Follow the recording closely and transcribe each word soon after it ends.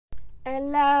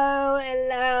Hello,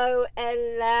 hello,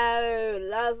 hello,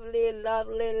 lovely,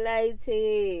 lovely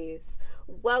ladies.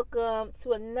 Welcome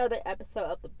to another episode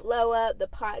of The Blow Up, the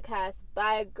podcast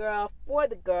by a girl for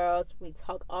the girls. We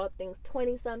talk all things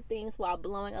 20-somethings while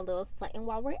blowing a little something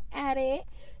while we're at it.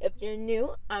 If you're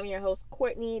new, I'm your host,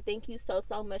 Courtney. Thank you so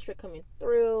much for coming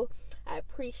through. I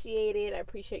appreciate it. I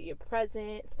appreciate your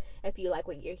presence. If you like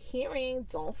what you're hearing,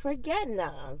 don't forget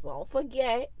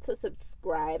to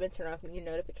subscribe and turn off your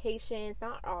notifications.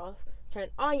 Not off, turn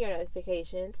on your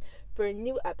notifications for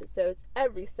new episodes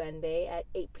every Sunday at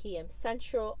 8 p.m.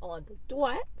 Central on the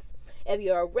dot. If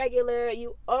you're a regular,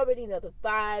 you already know the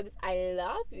vibes. I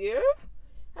love you.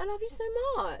 I love you so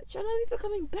much. I love you for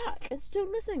coming back and still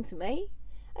listening to me.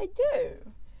 I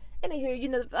do. Anywho, you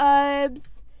know the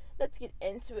vibes. Let's get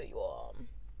into it, y'all.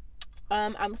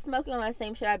 I'm smoking on the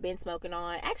same shit I've been smoking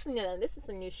on. Actually, no, this is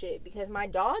some new shit because my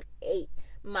dog ate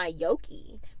my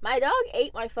Yoki. My dog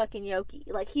ate my fucking Yoki.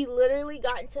 Like, he literally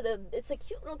got into it's a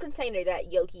cute little container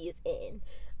that Yoki is in.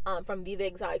 From Viva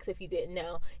Exotics, if you didn't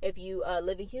know. If you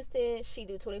live in Houston, she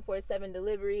do 24/7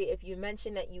 delivery. If you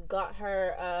mention that you got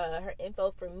her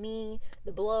info from me,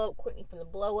 the Blow Up, Courtney from the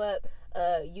Blow Up,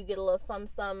 you get a little some,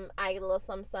 I get a little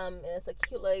some, and it's a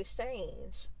cute little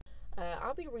exchange.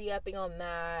 I'll be re-upping on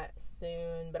that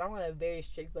soon, but I'm on a very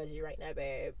strict budget right now,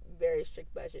 babe. Very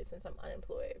strict budget since I'm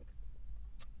unemployed.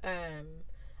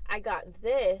 I got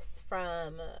this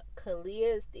from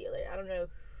Kalia's dealer. I don't know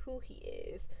who he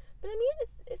is, but I mean,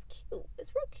 it's cute.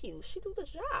 It's real cute. She do the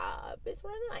job. It's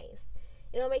real nice.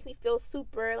 It don't make me feel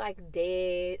super, like,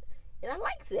 dead. And I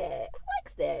like that.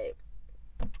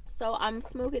 So I'm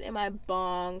smoking in my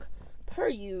bong per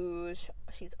usual.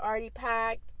 She's already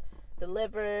packed,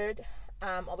 delivered.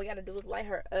 All we gotta do is light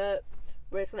her up.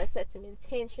 We're just gonna set some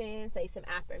intentions, say some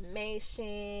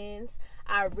affirmations.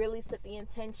 I really set the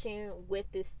intention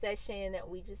with this session that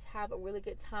we just have a really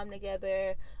good time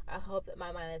together. I hope that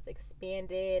my mind is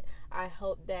expanded. I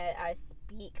hope that I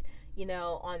speak,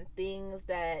 on things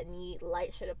that need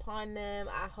light shed upon them.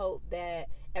 I hope that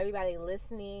everybody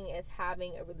listening is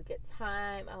having a really good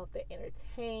time. I hope they're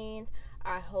entertained.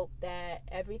 I hope that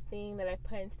everything that I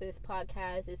put into this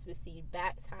podcast is received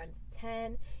back times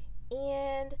 10.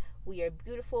 And we are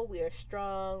beautiful, we are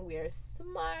strong, we are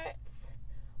smart,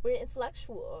 we're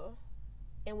intellectual.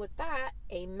 And with that,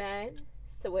 amen.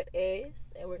 So it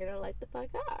is, and we're gonna light the fuck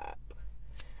up.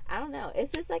 I don't know. Is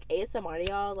this like ASMR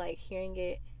to y'all? Like hearing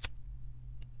it?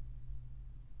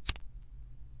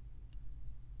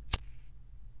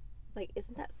 Like,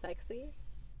 isn't that sexy?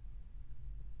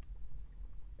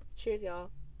 Cheers,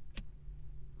 y'all.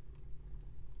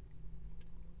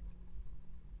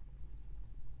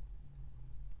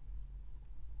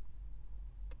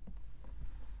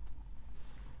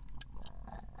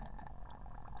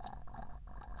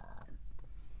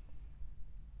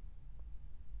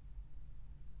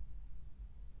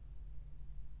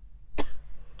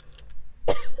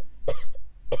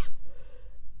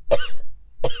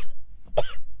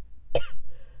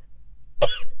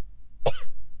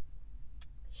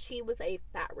 She was a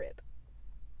fat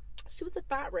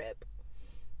rib.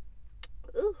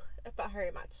 Ooh, I felt her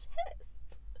in my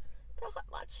chest.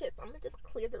 I'm gonna just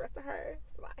clear the rest of her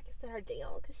so I can set her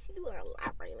down because she's doing a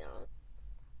lot right now.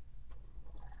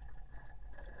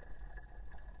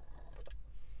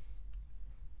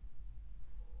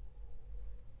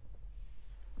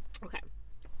 Okay.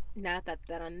 Now that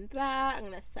I'm that, I'm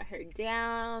gonna set her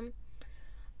down.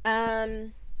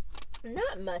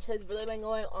 Not much has really been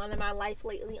going on in my life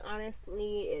lately,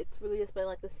 honestly. It's really just been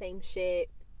like the same shit.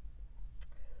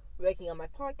 Working on my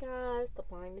podcast,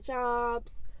 applying to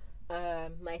jobs,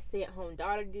 my stay-at-home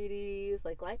daughter duties.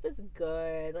 Like, life is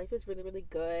good. Life is really, really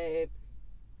good.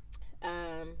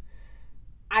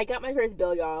 I got my first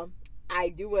bill, y'all. I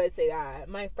do want to say that.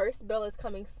 My first bill is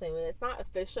coming soon. It's not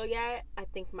official yet. I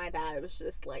think my dad was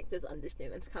just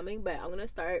understand it's coming, but I'm going to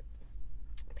start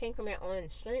paying for my own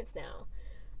insurance now.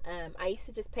 I used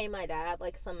to just pay my dad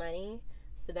some money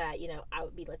so that I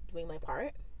would be doing my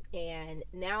part, and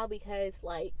now because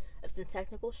of some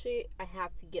technical shit, I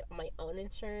have to get my own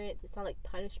insurance. It's not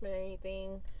punishment or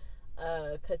anything,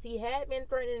 because he had been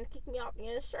threatening to kick me off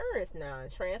the insurance now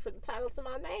and transfer the title to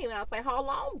my name, and I was like, hold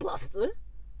on, Buster,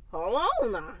 hold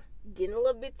on now, getting a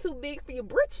little bit too big for your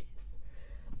britches.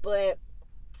 But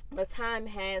the time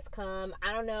has come.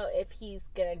 I don't know if he's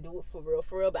gonna do it for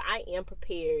real, but I am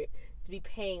prepared to be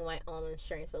paying my own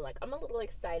insurance. But I'm a little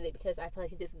excited because I feel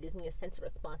like it just gives me a sense of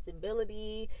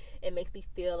responsibility. It makes me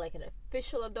feel like an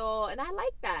official adult, and I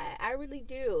like that. I really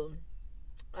do.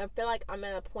 I feel like I'm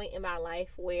at a point in my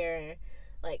life where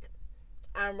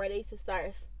I'm ready to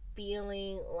start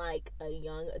feeling like a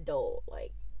young adult.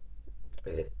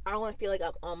 I don't want to feel like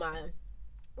I'm on my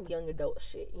young adult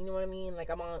shit. You know what I mean? Like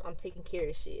I'm taking care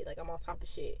of shit. Like I'm on top of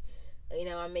shit. You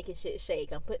know, I'm making shit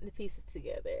shake. I'm putting the pieces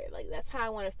together. Like that's how I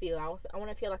want to feel. I want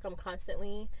to feel like I'm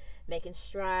constantly making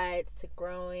strides to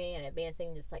growing and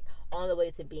advancing, just like on the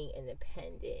way to being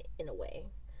independent in a way.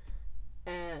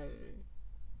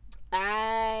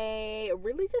 I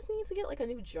really just need to get like a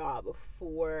new job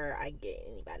before I get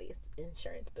anybody's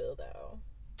insurance bill, though.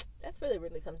 That's what it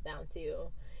really comes down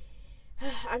to.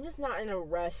 I'm just not in a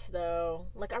rush, though.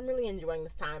 Like, I'm really enjoying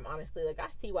this time, honestly. Like, I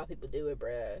see why people do it,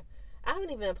 bruh. I haven't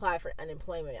even applied for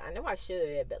unemployment. I know I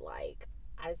should, but, like,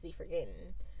 I just be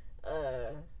forgetting.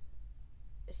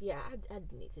 Yeah, I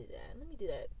need to do that. Let me do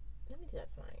that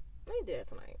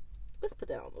tonight. Let's put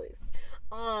that on the list.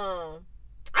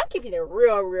 I'm keeping it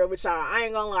real with y'all. I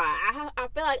ain't gonna lie. I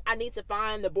feel like I need to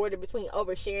find the border between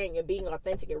oversharing and being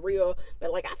authentic and real.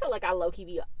 But like I feel like I low-key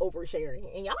be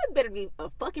oversharing. And y'all better be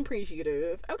fucking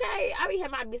appreciative. Okay? I be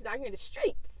having my business out here in the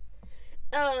streets.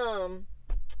 But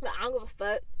I don't give a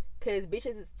fuck. Cause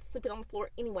bitches is sleeping on the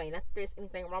floor anyway. Not that there's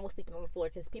anything wrong with sleeping on the floor.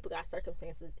 Cause people got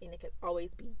circumstances and it could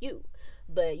always be you.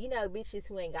 But you know, bitches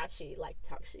who ain't got shit like to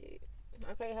talk shit.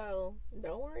 Okay, ho,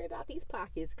 don't worry about these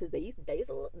pockets because they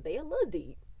a little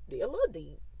deep. They a little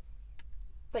deep.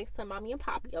 Thanks to mommy and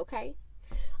poppy, okay?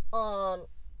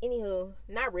 Anywho,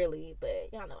 not really, but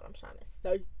y'all know what I'm trying to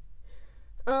say.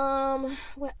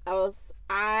 What else?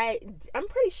 I'm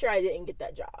pretty sure I didn't get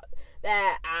that job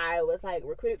that I was like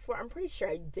recruited for. I'm pretty sure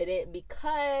I didn't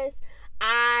because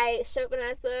I showed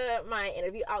Vanessa my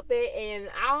interview outfit, and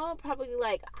I'll probably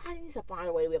like I need to find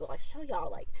a way to be able to like show y'all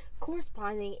like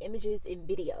corresponding images and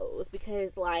videos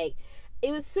because like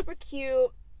it was super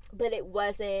cute, but it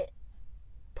wasn't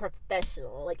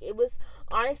professional. Like it was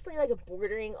honestly like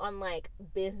bordering on like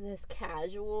business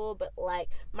casual, but like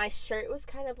my shirt was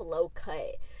kind of low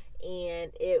cut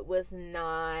and it was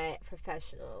not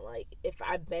professional. Like if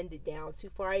I bend it down too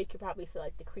far, you could probably see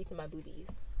like the crease in my boobies.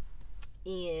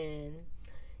 And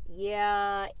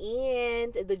yeah,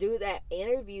 and the dude that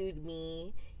interviewed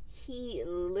me, he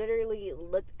literally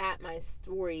looked at my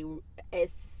story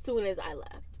as soon as I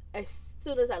left. As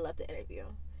soon as I left the interview.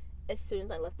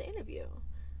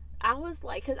 I was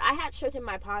like, because I had showed him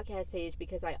my podcast page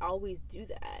because I always do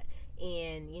that.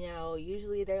 And, you know,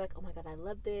 usually they're like, oh my God, I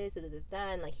love this, and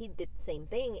like he did the same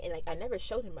thing. And like, I never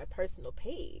showed him my personal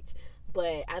page.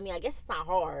 But, I mean, I guess it's not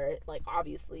hard. Like,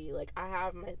 obviously, like, I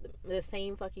have the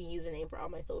same fucking username for all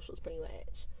my socials, pretty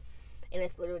much. And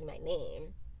it's literally my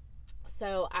name.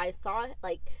 So, I saw,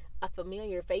 like, a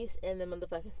familiar face in the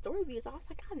motherfucking story views. I was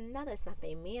like, I know that's not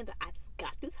the man that I just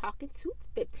got through talking to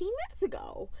 15 minutes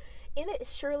ago. And it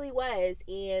surely was.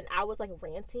 And I was, like,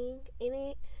 ranting in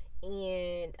it.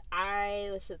 And I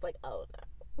was just like, oh,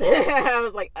 no. I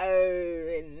was like,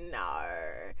 oh, no.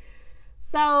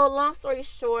 So, long story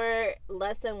short,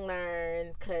 lesson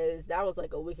learned, because that was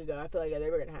like a week ago. I feel like they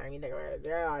were going to hire me. They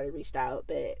already reached out.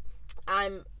 But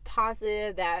I'm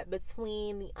positive that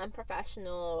between the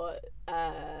unprofessional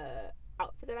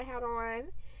outfit that I had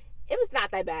on, it was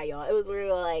not that bad, y'all. It was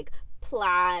real, like,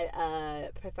 plaid,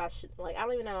 professional. Like, I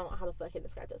don't even know how the fuck I can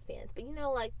describe those pants. But, you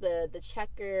know, like, the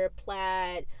checker,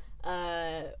 plaid,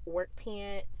 work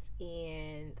pants,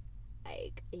 and,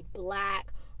 like, a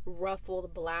black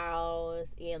ruffled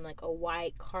blouse and like a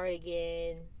white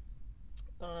cardigan.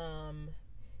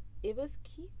 It was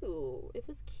cute.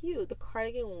 The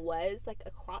cardigan was like a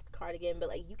cropped cardigan, but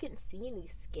like you couldn't see any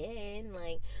skin.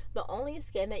 Like the only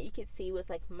skin that you could see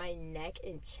was like my neck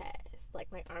and chest.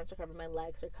 Like my arms were covered, my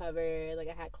legs were covered. Like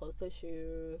I had closed-toe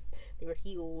shoes. They were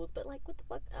heels, but like what the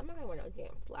fuck? I'm not gonna wear no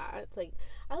damn flats. Like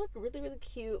I looked really, really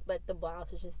cute, but the blouse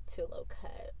was just too low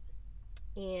cut.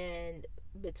 And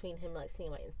between him like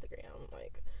seeing my Instagram,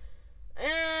 like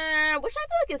which I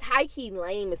feel like is high key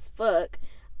lame as fuck.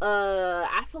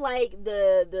 I feel like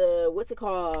the what's it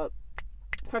called,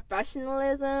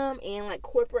 professionalism and like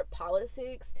corporate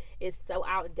politics is so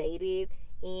outdated,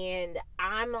 and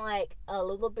I'm like a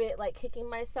little bit like kicking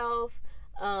myself,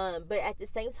 but at the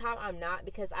same time I'm not,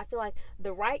 because I feel like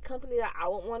the right company that I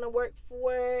would want to work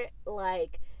for,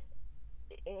 like,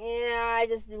 yeah, I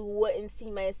just wouldn't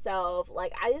see myself,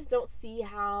 like, I just don't see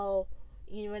how,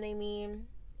 you know what I mean?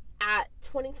 At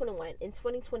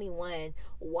 2021,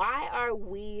 why are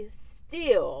we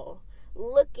still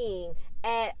looking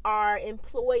at our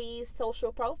employees'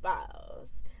 social profiles?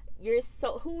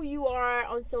 Who you are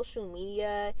on social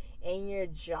media and your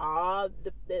job,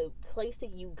 the place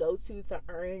that you go to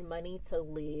earn money to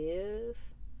live.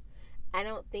 I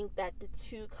don't think that the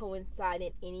two coincide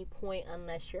at any point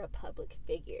unless you're a public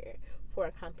figure for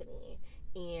a company.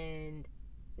 And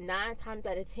 9 times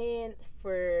out of 10,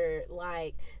 for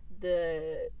like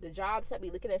the jobs that be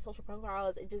looking at social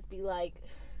profiles, it just be like,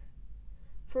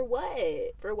 for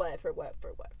what? For what? For what?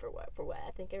 For what? For what? For what?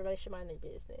 I think everybody should mind their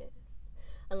business.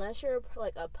 Unless you're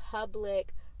like a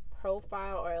public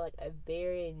profile or like a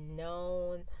very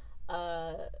known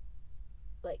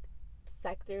like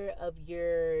sector of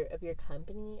your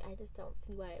company, I just don't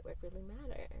see why it would really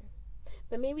matter.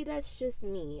 But maybe that's just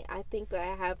me. I think that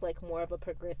I have like more of a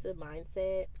progressive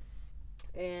mindset,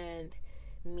 and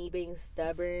me being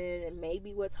stubborn and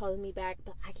maybe what's holding me back.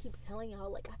 But I keep telling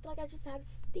y'all, like, I feel like I just have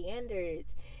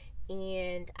standards,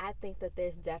 and I think that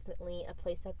there's definitely a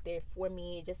place up there for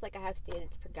me, just like I have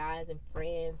standards for guys and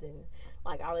friends and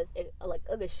like all this like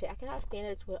other shit. I can have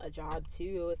standards with a job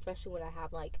too, especially when I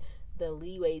have like the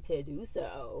leeway to do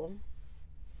so.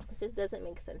 It just doesn't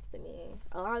make sense to me.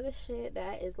 A lot of the shit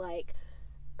that is like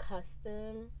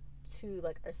custom to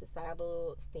like our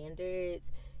societal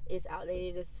standards is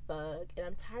outdated as fuck, and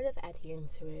I'm tired of adhering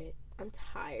to it. I'm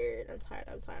tired.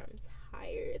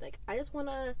 Like, I just want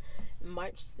to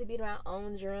march to the beat of my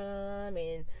own drum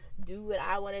and do what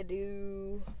I want to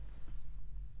do.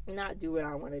 Not do what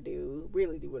I want to do,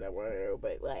 really do what I want to do,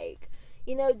 but like,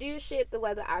 you know, do shit the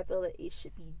way that I feel that it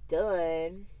should be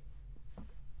done.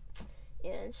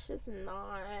 And it's just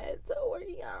not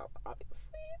working out,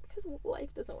 obviously, because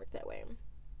life doesn't work that way.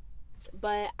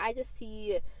 But I just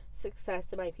see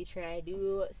success in my future, and I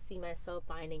do see myself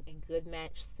finding a good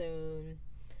match soon.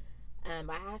 I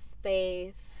have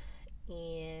faith,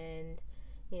 and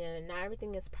you know, not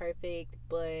everything is perfect,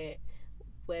 but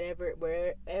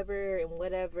wherever and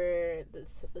whatever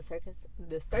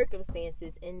the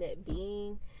circumstances end up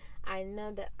being, I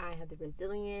know that I have the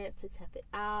resilience to tough it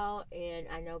out, and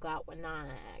I know God will not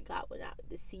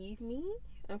deceive me.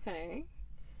 Okay,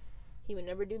 He would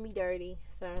never do me dirty.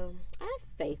 So I have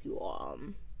faith, you all.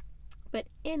 But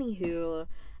anywho,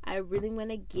 I really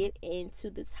want to get into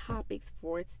the topics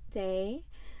for today.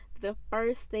 The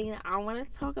first thing I want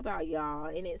to talk about, y'all,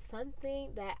 and it's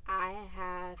something that I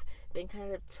have been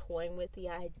kind of toying with the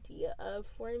idea of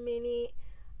for a minute,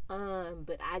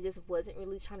 but I just wasn't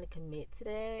really trying to commit to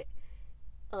that,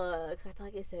 because I feel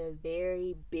like it's a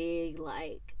very big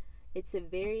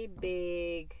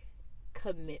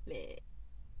commitment,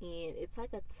 and it's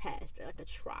like a test or like a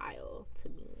trial to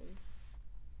me,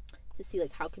 to see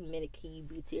like how committed can you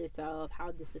be to yourself, how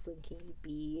disciplined can you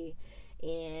be.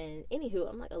 And anywho,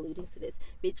 I'm like alluding to this,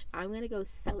 bitch, I'm gonna go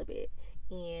celibate,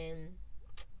 and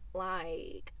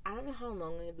like, I don't know how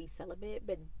long I'm gonna be celibate,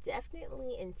 but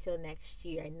definitely until next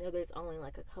year. I know there's only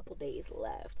like a couple days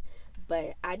left,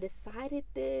 but I decided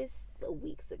this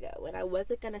weeks ago, and I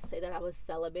wasn't gonna say that I was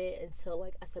celibate until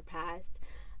like I surpassed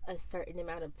a certain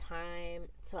amount of time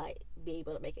to like be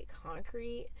able to make it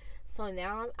concrete. So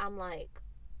now I'm like,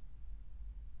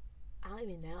 I don't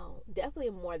even know, definitely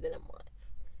more than a month.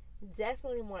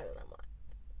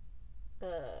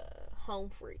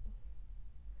 Home free.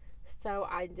 So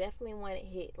I definitely want to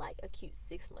hit like a cute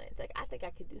 6 months. Like, I think I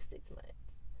could do 6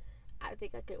 months. I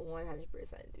think I could 100%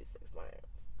 do 6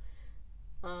 months.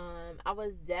 I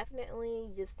was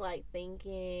definitely just like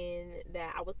thinking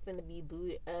that I was going to be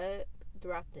booted up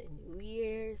throughout the new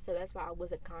year. So that's why I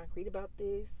wasn't concrete about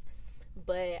this.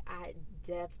 But I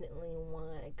definitely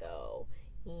want to go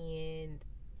and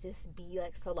just be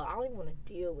like solo. I don't even want to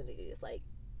deal with niggas, like,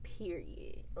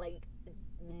 period. Like,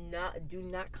 do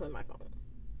not come in my phone.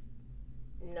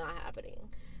 Not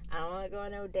happening. I don't want to go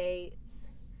on no dates.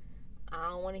 I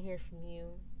don't want to hear from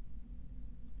you.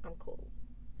 I'm cool.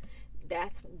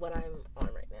 That's what I'm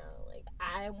on right now. Like,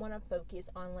 I want to focus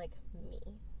on like me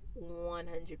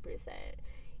 100%.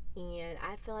 And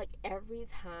I feel like every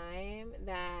time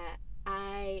that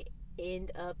I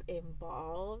end up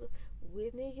involved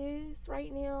with niggas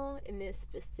right now in this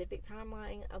specific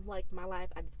timeline of like my life,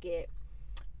 I just get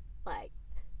like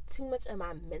too much of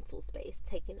my mental space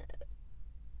taken up,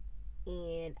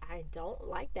 and I don't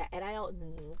like that, and I don't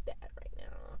need that right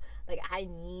now. Like, I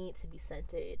need to be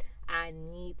centered, I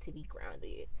need to be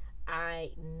grounded,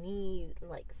 I need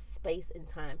like space and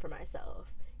time for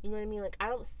myself. You know what I mean? Like, I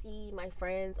don't see my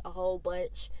friends a whole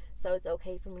bunch, so it's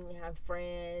okay for me to have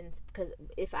friends, because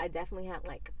if I definitely had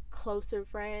like closer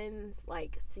friends,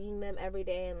 like seeing them every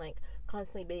day and like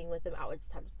constantly being with them, I would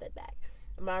just have to step back.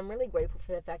 But I'm really grateful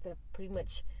for the fact that pretty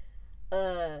much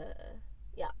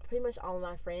all of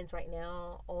my friends right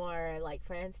now are like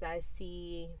friends that I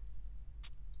see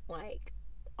like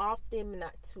often, but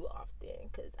not too often,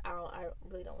 because I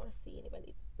really don't want to see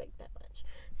anybody like that much,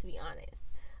 to be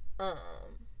honest.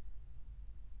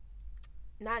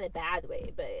 Not in a bad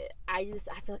way, but I feel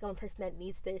like I'm a person that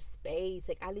needs their space.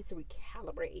 Like, I need to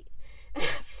recalibrate. I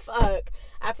fuck.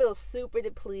 I feel super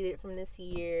depleted from this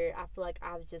year. I feel like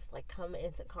I've just like come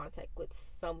into contact with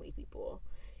so many people,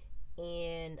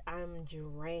 and I'm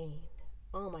drained.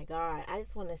 Oh my god, I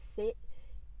just want to sit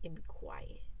and be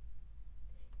quiet,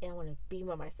 and I want to be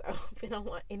by myself, and I don't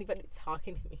want anybody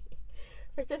talking to me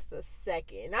for just a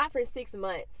second, not for 6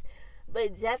 months,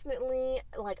 but definitely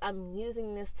like I'm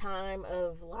using this time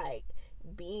of like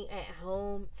being at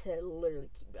home to literally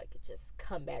keep like just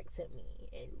come back to me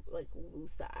and like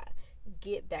woosah,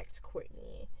 get back to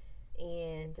Courtney,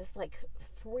 and just like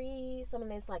free some of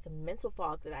this like mental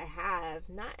fog that I have.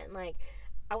 Not in like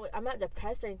I'm not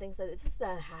depressed or anything. So this is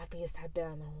the happiest I've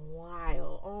been in a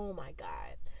while. Oh my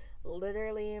god,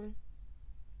 literally.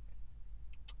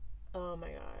 Oh my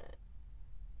god,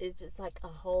 it's just like a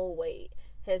whole weight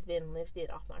has been lifted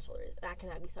off my shoulders, and I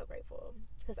cannot be so grateful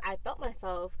because I felt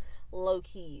myself low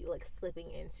key like slipping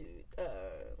into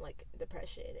like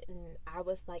depression, and I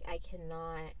was like, I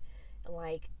cannot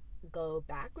like go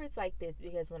backwards like this,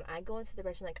 because when I go into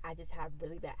depression, like I just have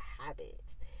really bad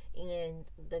habits, and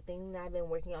the thing that I've been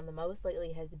working on the most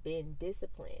lately has been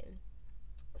discipline.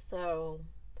 So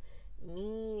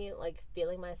me like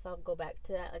feeling myself go back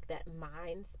to that like that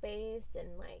mind space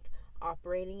and like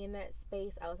operating in that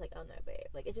space, I was like, oh no babe,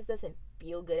 like it just doesn't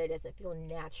feel good, it doesn't feel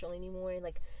natural anymore.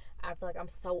 Like I feel like I'm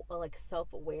so like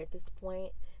self-aware at this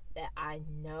point that I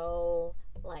know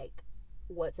like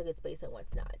what's a good space and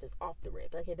what's not, just off the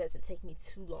rip. Like it doesn't take me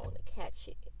too long to catch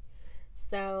it.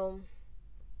 So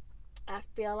I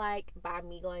feel like by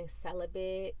me going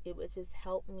celibate, it would just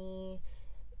help me,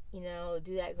 you know,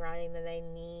 do that grinding that I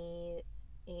need.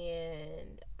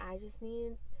 And I just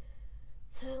need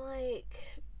to like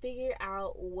figure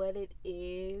out what it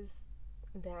is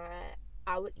that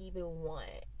I would even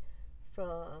want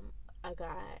from a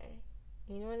guy.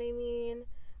 You know what I mean?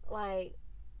 Like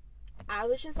I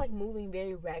was just like moving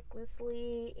very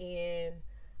recklessly and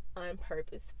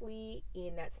unpurposefully,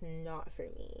 and that's not for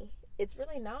me. It's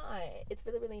really not. It's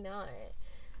really, really not.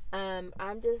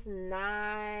 I'm just not.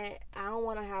 I don't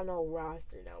want to have no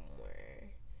roster no more,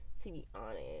 to be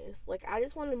honest. Like I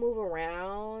just want to move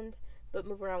around, but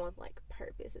move around with like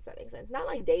purpose, if that makes sense. Not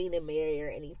like dating and marry or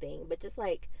anything, but just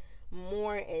like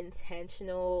more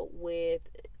intentional with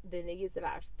the niggas that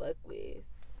I fuck with.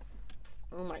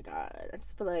 Oh my god, I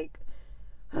just feel like,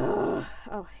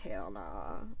 oh hell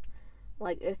nah.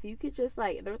 Like if you could just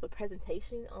like, there was a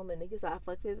presentation on the niggas that I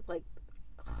fuck with, like,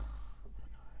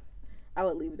 I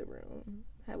would leave the room.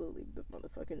 I would leave the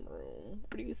motherfucking room.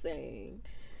 What are you saying?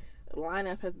 The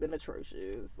lineup has been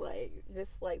atrocious. Like,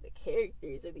 just like the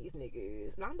characters of these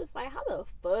niggas. And I'm just like, how the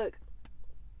fuck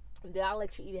did I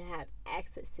let you even have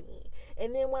access to me?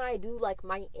 And then when I do like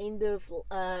my end of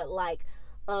I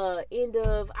don't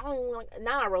even like,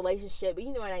 not a relationship, but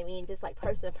you know what I mean, just like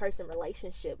person to person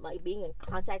relationship, like being in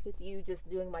contact with you, just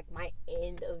doing like my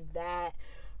end of that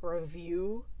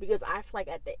review, because I feel like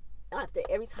after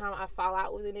every time I fall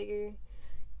out with a nigga,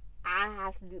 I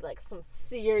have to do like some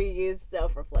serious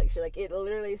self-reflection. Like it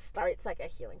literally starts like a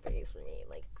healing phase for me.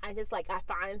 Like I just like, I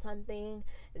find something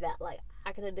that like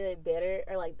I could have done it better,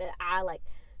 or like that I like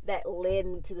that led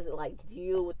me to this like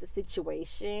deal with the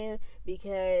situation,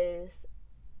 because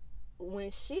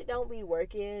when shit don't be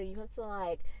working, you have to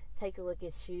like take a look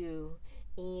at you.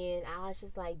 And I was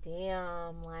just like,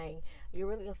 damn, like you're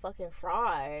really a fucking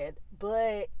fraud,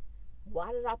 but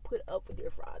why did I put up with your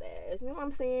fraud ass? You know what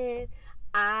I'm saying?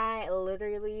 I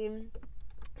literally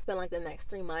spent like the next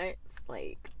 3 months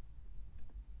like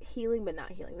healing, but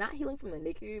not healing. Not healing from the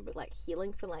NICU, but like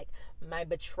healing from like my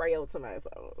betrayal to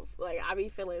myself. Like I be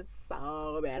feeling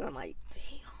so bad. I'm like,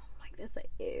 damn, like that's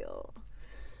a L.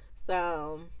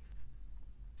 So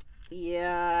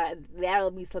yeah,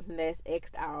 that'll be something that's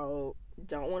X'd out.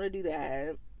 Don't want to do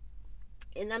that.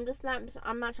 And I'm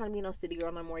not trying to be no city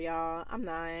girl no more, y'all. I'm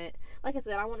not. Like I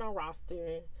said, I want no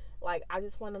roster. Like I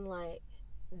just want to like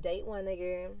date one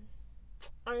nigga.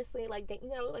 Honestly, like date, you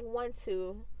know, like 1,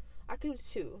 2. I could do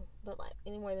 2, but like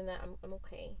any more than that, I'm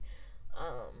okay.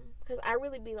 Cause I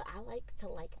really be like, I like to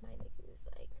like my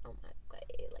niggas. Like, oh my god,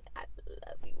 like I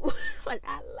love you. Like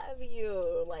I love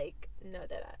you. Like no,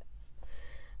 that ass.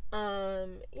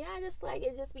 Yeah, I just like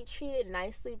it, just be treated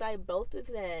nicely by both of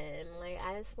them. Like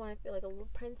I just want to feel like a little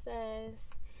princess,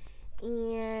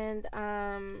 and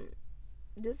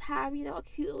just have, you know, a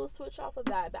cute little switch off of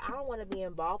that. But I don't want to be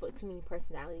involved with too many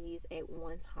personalities at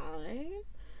one time.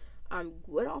 I'm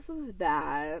good off of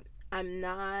that. I'm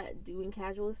not doing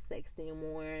casual sex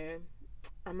anymore.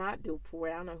 I'm not built for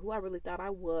it. I don't know who I really thought I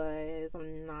was.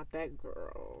 I'm not that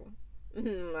girl.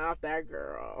 Not that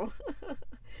girl.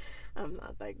 I'm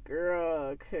not that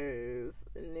girl, cause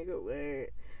nigga, what?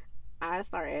 I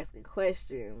started asking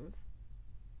questions,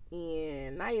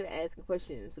 and not even asking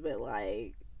questions, but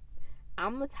like,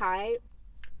 I'm the type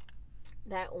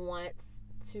that wants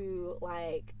to,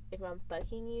 like, if I'm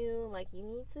fucking you, like, you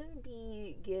need to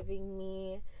be giving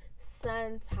me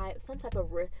some type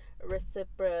of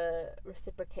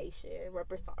reciprocation.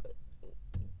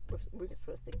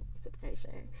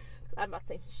 Reciprocation. I'm about to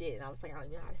say shit, and I was like, I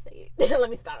don't know how to say it. Let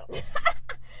me stop.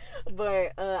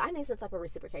 But I need some type of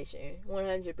reciprocation,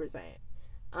 100%.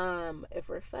 If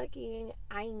we're fucking,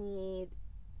 I need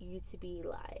you to be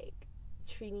like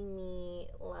treating me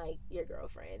like your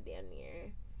girlfriend, damn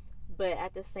near. But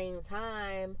at the same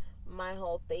time, my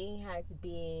whole thing has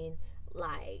been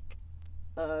like,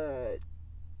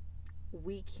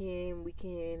 we can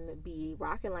be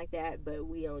rocking like that, but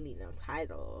we don't need no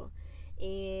title.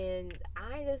 And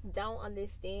I just don't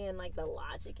understand like the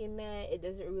logic in that. It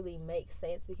doesn't really make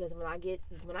sense, because when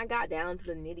I got down to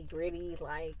the nitty gritty,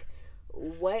 like,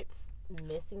 what's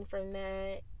missing from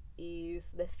that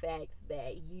is the fact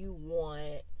that you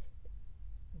want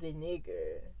the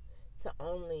nigga to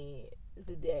only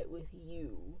do that with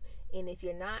you. And if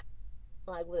you're not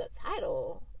like with a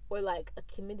title or like a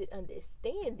committed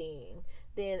understanding,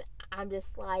 then I'm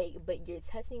just like, but you're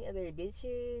touching other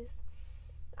bitches.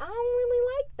 I don't really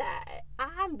like that.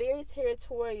 I'm very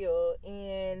territorial,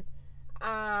 and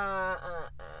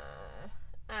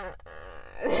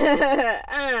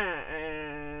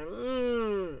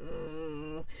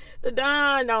the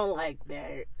Don don't like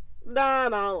that.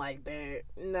 Don don't like that.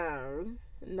 No,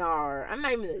 I'm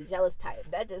not even the jealous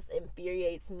type. That just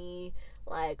infuriates me.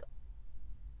 Like,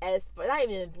 as for not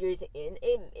even infuriating,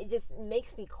 it just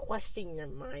makes me question your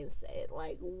mindset.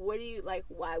 Like, what do you like?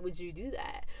 Why would you do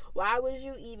that? Why would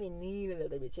you even need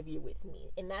another bitch if you're with me?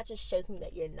 And that just shows me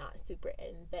that you're not super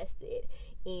invested.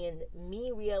 And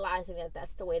me realizing that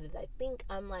that's the way that I think,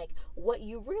 I'm like, what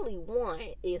you really want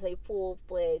is a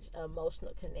full-fledged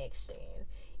emotional connection.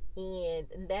 And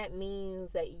that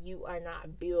means that you are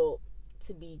not built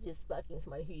to be just fucking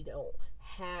somebody who you don't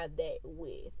have that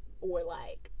with, or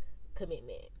like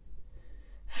commitment.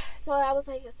 So I was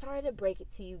like, sorry to break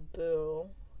it to you,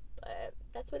 boo, but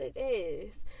that's what it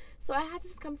is. So I had to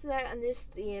just come to that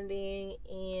understanding,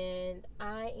 and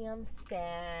I am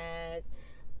sad,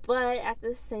 but at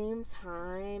the same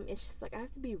time, it's just like, I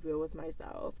have to be real with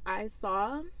myself. I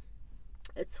saw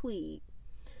a tweet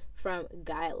from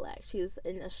Guylac. She's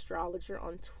an astrologer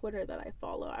on Twitter that I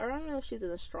follow. I don't know if she's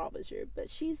an astrologer, but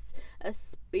she's a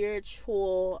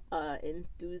spiritual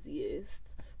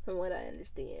enthusiast, from what I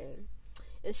understand.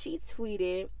 And she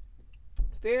tweeted,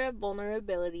 fear of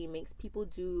vulnerability makes people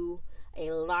do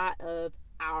a lot of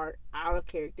out of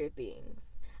character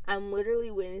things. I'm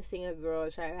literally witnessing a girl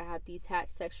try to have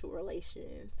detached sexual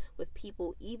relations with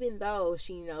people, even though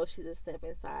she knows she's a simp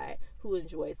inside who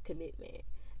enjoys commitment.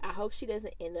 I hope she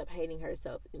doesn't end up hating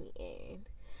herself in the end.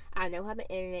 I know how the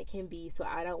internet can be, so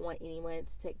I don't want anyone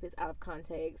to take this out of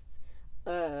context.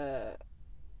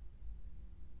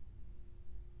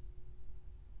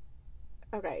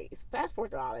 Okay, fast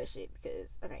forward to all that shit, because,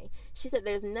 okay, she said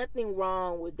there's nothing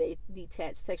wrong with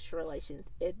detached sexual relations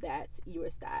if that's your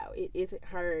style. It isn't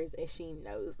hers, and she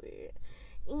knows it.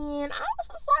 And I was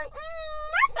just like,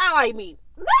 that sound like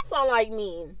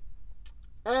me.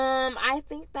 I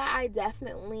think that I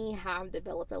definitely have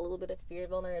developed a little bit of fear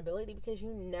of vulnerability, because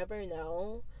you never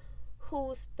know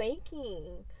who's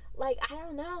faking. Like, I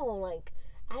don't know, like,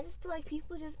 I just feel like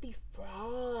people just be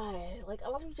fraud. Like, a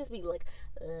lot of people just be like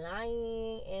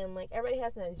lying, and like everybody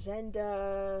has an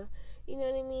agenda. You know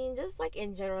what I mean? Just like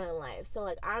in general in life. So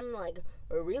like, I'm like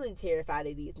really terrified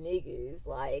of these niggas.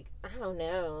 Like, I don't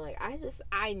know. Like,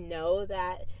 I know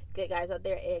that good guys out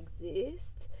there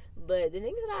exist, but the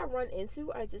niggas that I run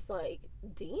into are just like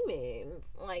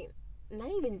demons. Like,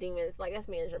 not even demons. Like, that's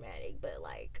being dramatic, but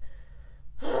like,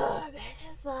 they're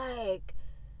just like,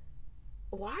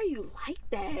 why are you like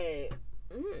that?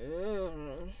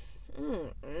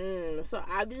 So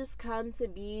I've just come to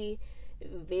be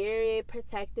very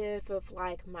protective of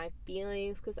like my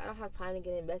feelings, because I don't have time to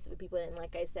get invested with people, and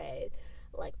like I said,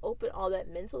 like, open all that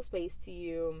mental space to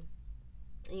you,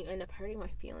 and you end up hurting my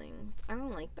feelings. I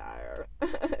don't like that.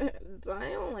 I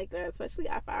don't like that, especially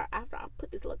after I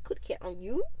put this little cookie cat on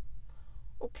you.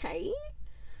 Okay,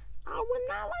 I would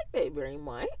not like that very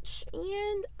much,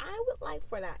 and I would like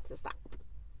for that to stop.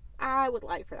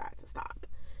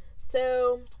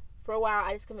 So for a while,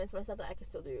 I just convinced myself that I could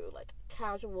still do like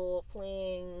casual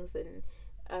flings and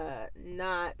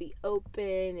not be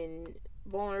open and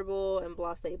vulnerable and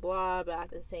blah say blah, but at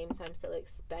the same time still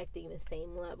expecting the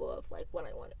same level of like what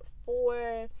I wanted before.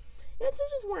 And the two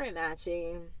just weren't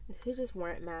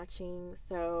matching.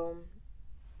 So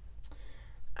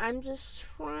I'm just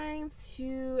trying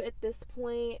to, at this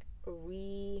point,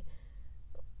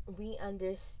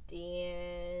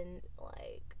 re-understand,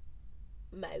 like,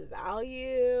 my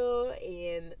value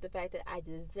and the fact that I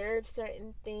deserve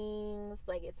certain things.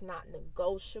 Like, it's not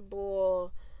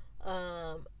negotiable.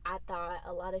 I thought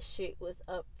a lot of shit was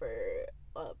up for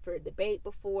debate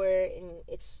before, and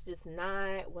it's just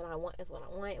not. What I want is what I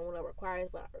want, and what I require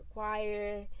is what I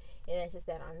require, and that's just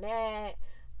that on that.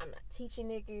 I'm not teaching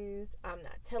niggas. I'm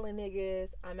not telling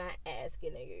niggas. I'm not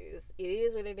asking niggas. It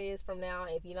is what it is from now.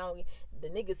 If you know, the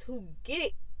niggas who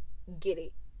get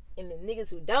it, and the niggas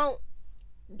who don't.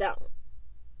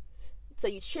 So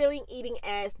you chilling, eating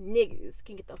ass niggas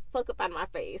can get the fuck up out of my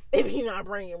face if you're not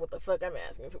bringing what the fuck I'm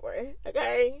asking for.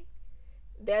 Okay?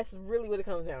 That's really what it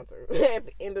comes down to at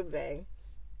the end of the day.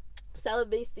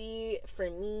 Celibacy for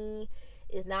me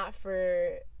is not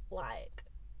for like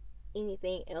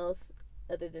anything else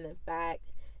other than the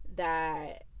fact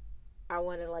that I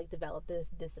want to like develop this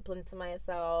discipline to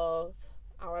myself.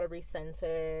 I want to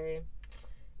recenter,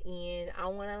 and I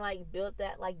want to like build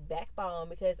that like backbone,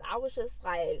 because I was just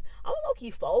like, I was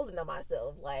low-key folding on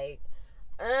myself, like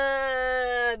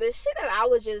the shit that I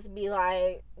would just be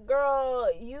like, girl,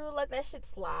 you let that shit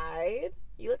slide.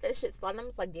 And I'm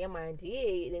just like, damn, I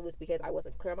did. And it was because I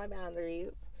wasn't clear on my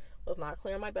boundaries. Was not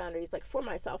clear on my boundaries, like for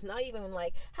myself. Not even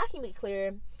like, how can you be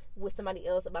clear with somebody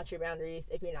else about your boundaries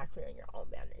if you're not clear on your own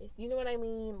boundaries? You know what I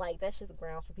mean? Like, that's just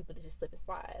grounds for people to just slip and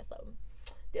slide. So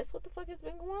that's what the fuck has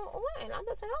been going on. I'm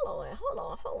just like, hold on.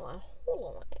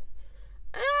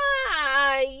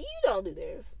 You don't do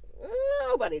this.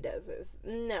 Nobody does this.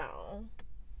 No.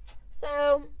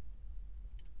 So,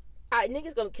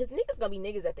 niggas gonna be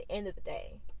niggas at the end of the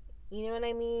day. You know what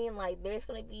I mean? Like, there's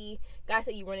gonna be guys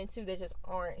that you run into that just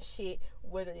aren't shit,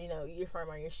 whether, you know, you're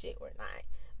firm on your shit or not.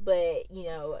 But, you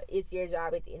know, it's your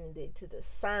job at the end of the day to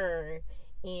discern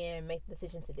and make the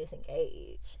decision to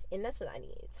disengage. And that's what I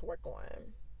need to work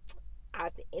on.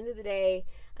 At the end of the day,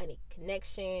 I need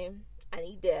connection. I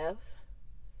need depth.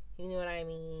 You know what I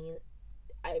mean?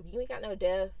 If you ain't got no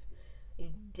depth,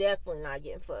 you're definitely not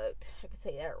getting fucked. I can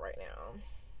tell you that right now.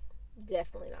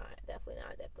 Definitely not.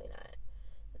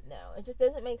 No, it just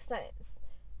doesn't make sense.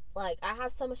 Like, I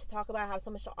have so much to talk about. I have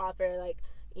so much to offer. Like,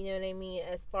 you know what I mean?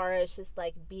 As far as just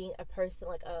like being a person,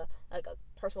 like a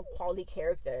personal quality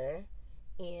character,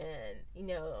 and you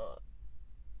know,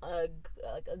 a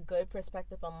good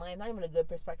perspective on life. Not even a good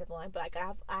perspective on life, but like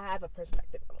I have a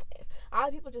perspective on life. A lot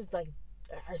of people just like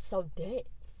are so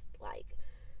dense, like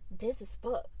dense as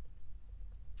fuck,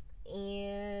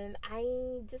 and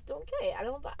I just don't get it.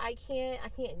 I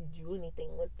can't do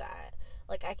anything with that.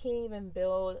 Like, I can't even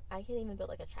build like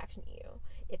attraction to you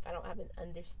if I don't have an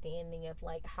understanding of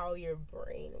like how your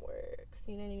brain works.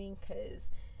 You know what I mean?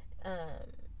 Because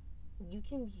you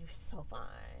can be so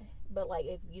fine, but like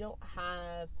if you don't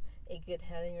have a good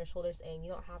head on your shoulders and you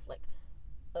don't have like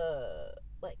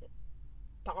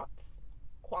thoughts,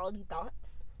 quality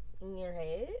thoughts in your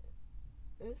head,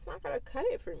 it's not gonna cut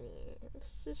it for me.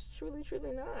 It's just truly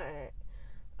not.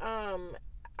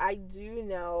 I do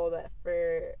know that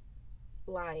for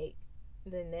like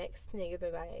the next nigga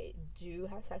that I do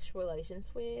have sexual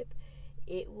relations with,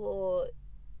 it will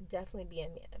definitely be a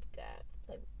man of depth.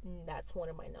 Like, that's one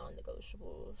of my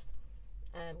non-negotiables.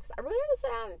 Because I really have to sit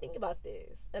down and think about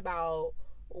this, about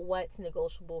what's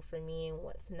negotiable for me and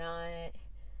what's not.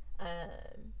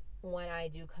 When I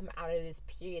do come out of this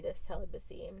period of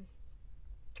celibacy,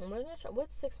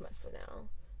 what's 6 months from now?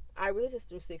 I really just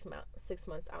threw 6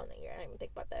 months out in the year. I didn't even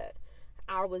think about that.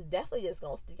 I was definitely just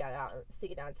gonna stick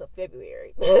it out until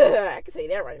February. I can say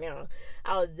that right now.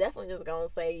 I was definitely just gonna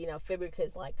say, you know, February,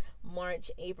 because like March,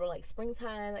 April, like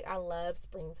springtime. Like, I love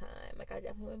springtime. Like, I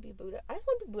definitely want to be booed up. I just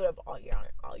want to be booed up all year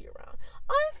round.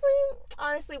 Honestly,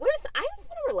 I just want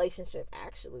a relationship.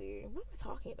 Actually, what am I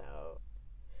talking about?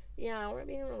 Yeah, I want to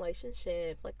be in a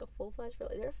relationship, like a full-fledged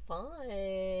relationship. They're fun.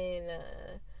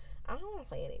 I don't want to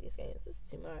play any of these games. It's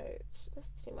too much.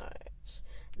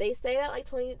 They say that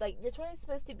like your 20 is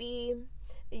supposed to be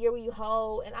the year where you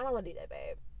hoe, and I don't want to do that,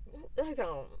 babe. I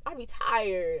don't. I'd be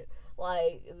tired.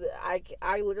 Like,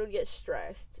 I literally get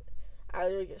stressed.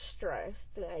 When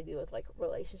I deal with like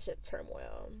relationship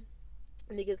turmoil.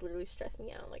 Niggas literally stress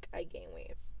me out. Like, I gain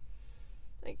weight.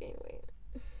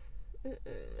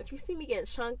 If you see me getting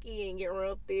chunky and getting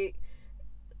real thick,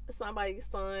 somebody's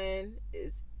son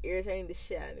is irritating the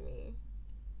shit out of me.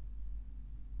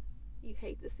 You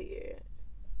hate to see it.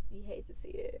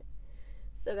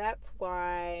 So that's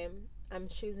why I'm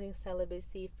choosing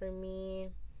celibacy for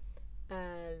me.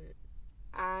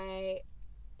 I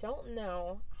don't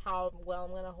know how well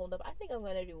I'm gonna hold up. I think I'm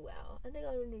gonna do well. I'm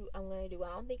gonna do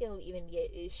well. I don't think it'll even be an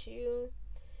issue.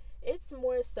 It's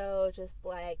more so just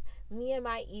like me and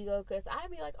my ego, because I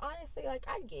be like, honestly, like,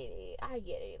 I get it.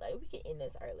 Like, we can end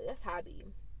this early. That's how I be.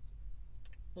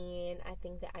 And I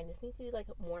think that I just need to be like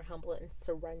more humble and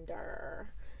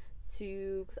surrender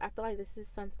to, because I feel like this is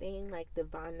something like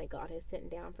divine that God has sent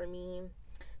down for me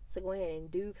to go ahead and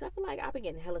do, because I feel like I've been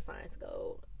getting hella signs to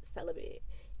go celibate,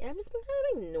 and I've just been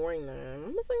kind of ignoring them.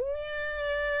 I'm just like,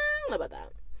 I don't know about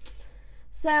that.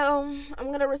 So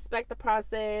I'm gonna respect the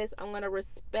process. I'm gonna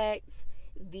respect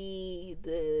the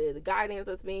guidance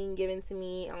that's being given to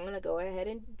me. I'm gonna go ahead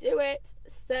and do it.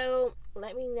 So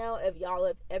let me know if y'all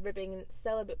have ever been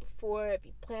celibate before, if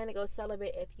you plan to go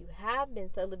celibate, if you have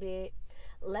been celibate.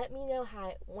 Let me know how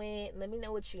it went. Let me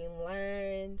know what you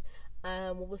learned.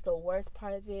 What was the worst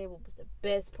part of it? What was the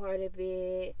best part of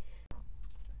it?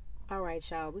 Alright,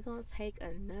 y'all, we're gonna take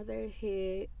another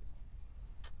hit.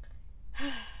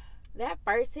 That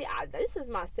first hit, this is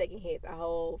my second hit the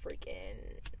whole freaking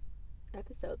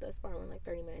episode thus far. We're like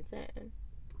 30 minutes in.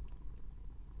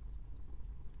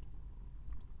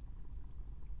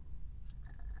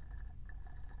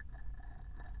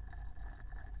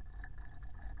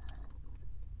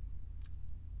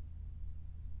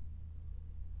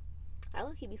 I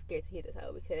low-key be scared to hit this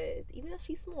hoe, because even though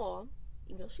she's small,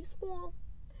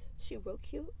 she real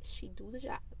cute. She do the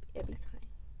job every time.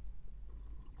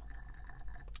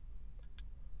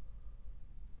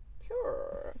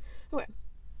 Pure. Okay.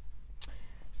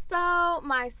 So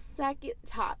my second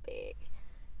topic,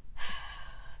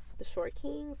 the short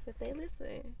kings, if they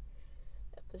listen,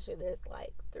 I'm sure there's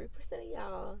like 3% of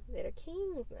y'all that are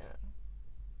kings now.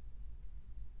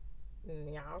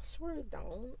 Y'all sure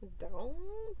don't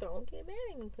get mad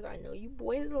at me, because I know you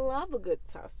boys love a good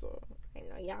tussle. I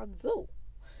know y'all do.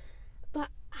 But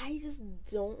I just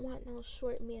don't want no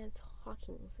short man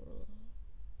talking to me.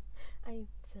 I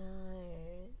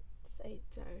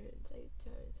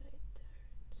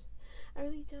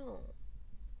really don't.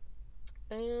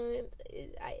 And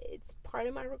it's part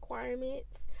of my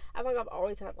requirements. I feel like I've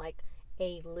always had like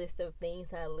a list of things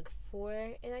that I look for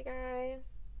in a guy.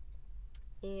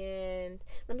 And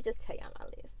let me just tell y'all my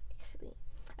list, actually.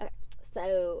 Okay,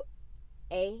 so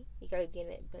A, you gotta be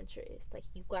an adventurous. Like,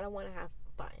 you gotta want to have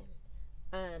fun.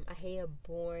 I hate a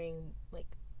boring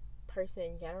like person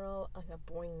in general, like a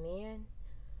boring man.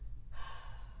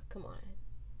 Come on,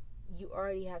 you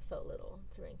already have so little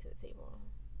to bring to the table,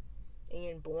 and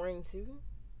you're boring too.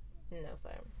 No,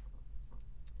 sorry.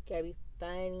 You gotta be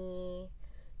funny.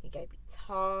 You gotta be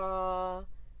tall,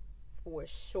 for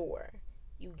sure.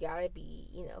 You gotta be,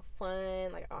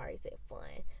 fun. Like I already said,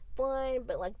 fun,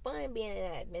 but like fun being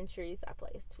an adventurous, I feel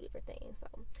like it's two different things. So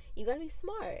you gotta be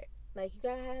smart. Like, you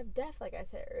gotta have depth, like I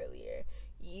said earlier.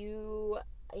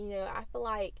 I feel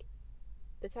like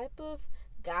the type of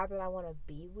guy that I want to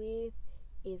be with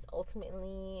is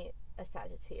ultimately a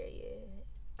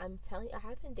Sagittarius. I'm telling you, I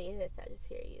haven't dated a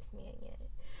Sagittarius man yet,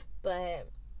 but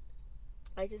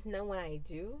I just know when I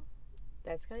do,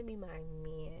 that's gonna be my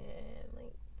man.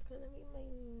 Like, it's gonna be my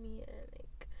man.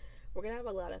 Like, we're gonna have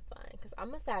a lot of fun, because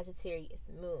I'm a Sagittarius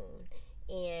moon,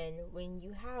 and when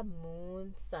you have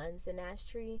moon, sun,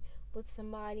 synastry with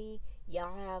somebody,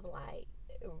 y'all have like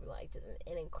just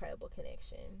an incredible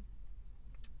connection.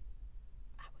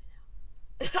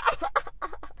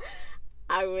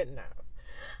 I would know.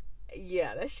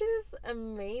 Yeah, that's just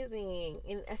amazing.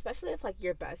 And especially if like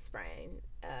your best friend,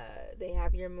 they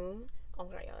have your moon. Oh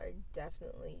my god, y'all are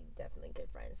definitely good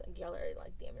friends. Like, y'all are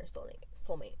like damn near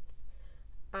soulmates.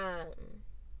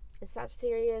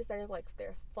 Sagittarius,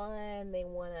 they're fun.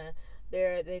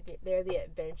 They're the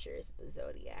adventurers of the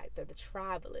zodiac. They're the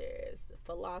travelers, the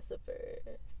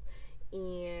philosophers,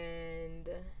 and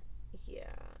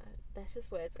yeah, that's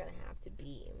just what it's gonna have to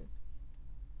be.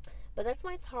 But that's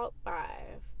my top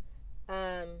 5.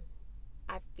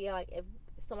 I feel like if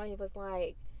somebody was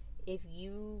like, if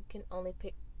you can only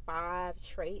pick 5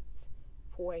 traits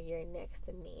for your next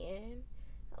man,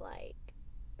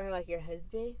 or like your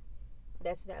husband,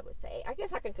 that's what I would say. I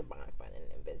guess I can combine fun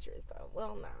and adventurous though.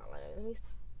 Well, no, let me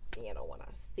stand on what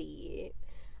I see it.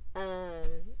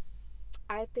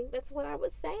 I think that's what I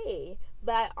would say.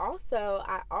 But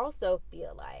I also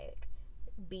feel like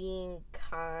being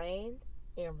kind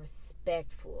and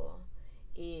respectful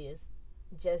is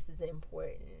just as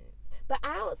important. But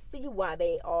I don't see why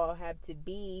they all have to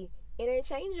be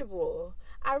interchangeable.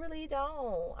 I really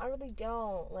don't.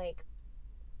 Like,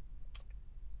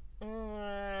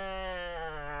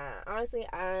 honestly,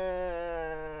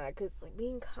 because like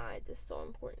being kind is so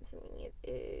important to me. It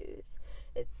is.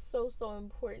 It's so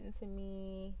important to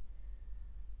me.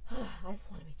 I just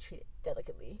want to be treated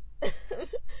delicately.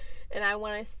 And I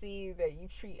want to see that you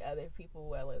treat other people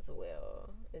well as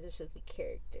well. It just shows me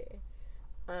character.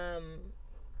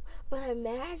 But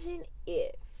imagine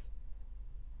if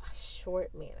a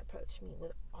short man approached me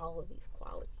with all of these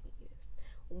qualities.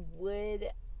 Would,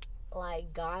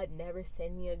 like, God never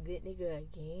send me a good nigga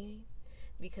again?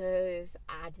 Because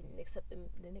I didn't accept the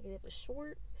nigga that was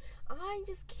short? I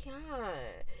just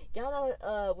can't. Y'all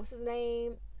know, what's his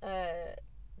name?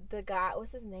 The guy,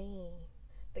 what's his name?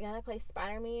 The guy that plays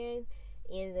Spider-Man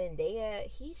and Zendaya,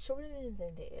 he's shorter than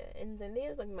Zendaya. And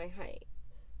Zendaya's like my height.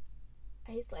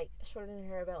 He's like shorter than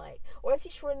her, but like, or is he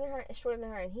shorter than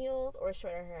her in heels, or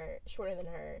shorter than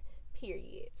her,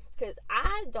 period? Because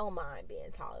I don't mind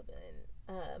being taller than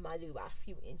my dude by a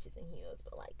few inches in heels,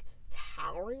 but like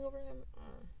towering over him,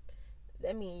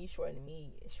 that means you shorter than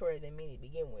me to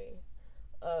begin with.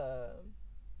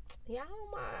 Yeah, I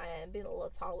don't mind being a little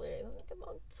taller, like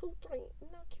about 2-3,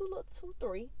 cute little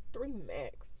 2-3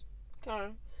 max.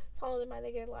 Okay, taller than my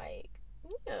nigga, like,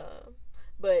 yeah.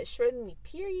 But shorter than me,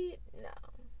 period, no.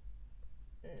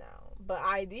 But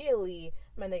ideally,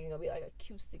 my nigga gonna be like a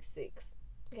cute 6'6".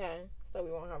 Okay, so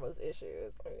we won't have those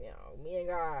issues. Me and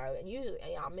God, and usually,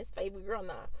 y'all miss favorite girl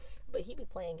now, but he be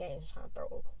playing games trying to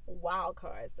throw wild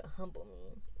cards to humble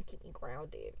me and keep me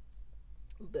grounded.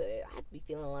 But I be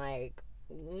feeling like,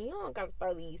 you don't gotta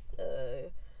throw these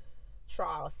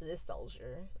trials to this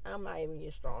soldier. I'm not even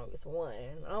your strongest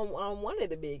one. I'm one of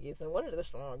the biggest and one of the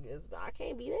strongest, but I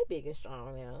can't be that big and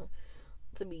strong now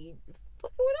to be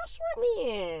fucking with a short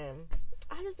man.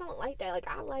 I just don't like that. Like,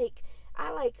 I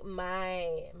like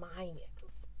my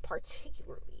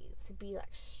particularly to be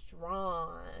like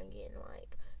strong and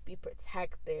like be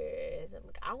protectors, and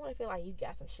like I want to feel like you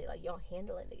got some shit, like y'all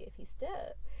handle a nigga if he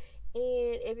step.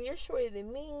 And if you're shorter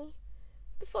than me,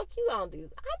 the fuck you gonna do?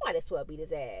 I might as well beat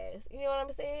his ass. You know what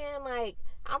I'm saying? Like,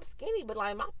 I'm skinny, but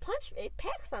like my punch, it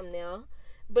packs something now.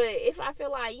 But if I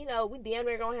feel like, we damn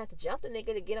near gonna have to jump the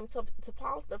nigga to get him to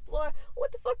polish the floor,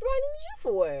 what the fuck do I need you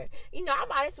for? I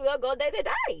might as well go day to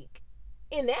dyke.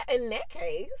 In that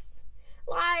case,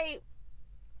 like,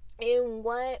 in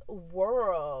what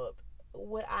world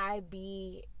would I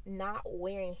be not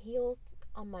wearing heels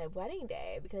on my wedding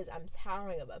day because I'm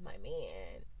towering above my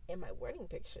man in my wedding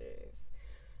pictures?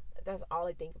 That's all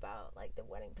I think about. Like, the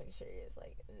wedding picture is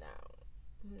like, no.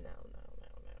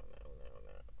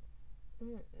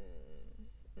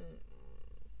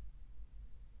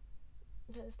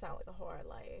 That just sounds like a hard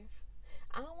life.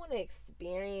 I don't want to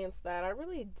experience that. I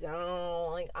really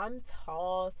don't. Like, I'm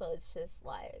tall, so it's just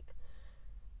like,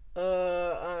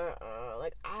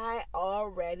 like, I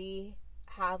already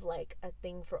have like a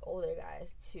thing for older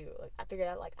guys too. Like, I figured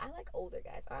out, like, I like older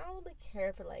guys. I don't really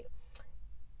care for like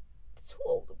too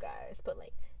older guys, but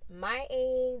like my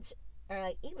age or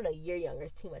like even a year younger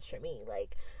is too much for me.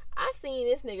 Like, I seen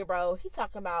this nigga, bro. He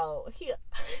talking about he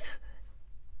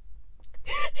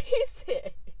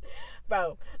said,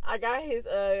 bro, I got his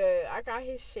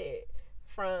shit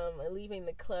from leaving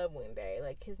the club one day,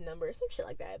 like his number, some shit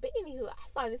like that. But anywho, I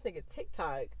saw this nigga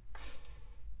TikTok.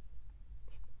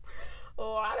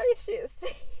 Oh, why do shit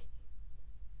say?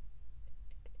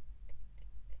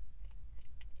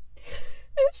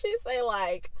 This shit say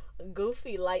like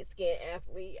goofy light skinned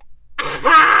athlete.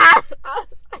 I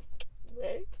was like,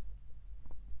 what?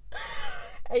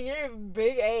 At your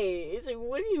big age,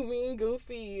 what do you mean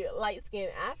goofy light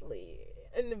skinned athlete?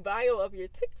 In the bio of your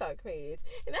TikTok page.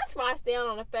 And that's why I stand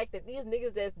on the fact that these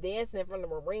niggas that's dancing in front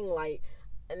of a ring light,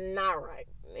 not right.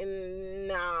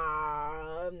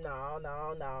 No.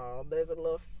 There's a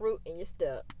little fruit in your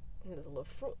step.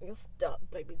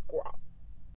 Baby girl.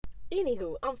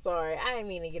 Anywho, I'm sorry. I didn't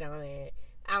mean to get on that.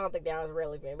 I don't think that was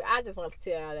relevant, but I just want to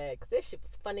tell y'all that because this shit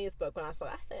was funny as fuck when I saw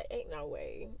it. I said, ain't no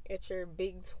way at your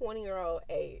big 20-year-old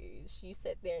age you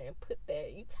sat there and put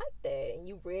that, you typed that and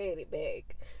you read it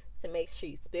back to make sure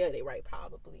you spelled it right,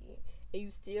 probably, and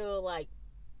you still like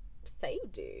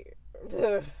saved it.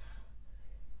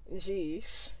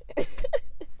 Jeez.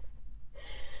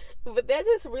 But that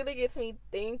just really gets me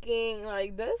thinking,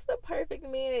 like, does the perfect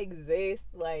man exist?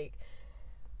 Like,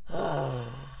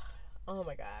 oh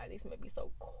my god, these might be so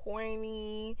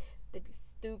corny, they be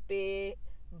stupid,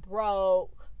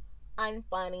 broke,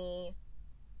 unfunny,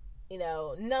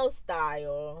 no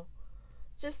style.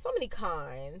 Just so many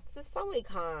cons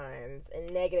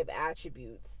and negative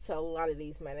attributes to a lot of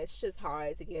these men. It's just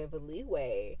hard to give a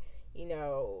leeway,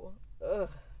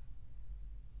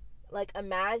 Like,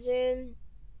 imagine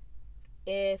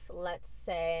if, let's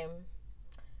say,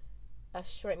 a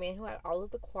short man who had all of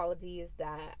the qualities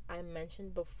that I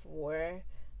mentioned before,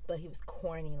 but he was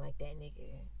corny like that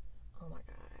nigga. Oh my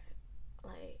god.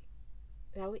 Like,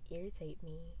 that would irritate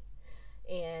me.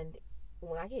 And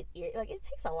when I get like, it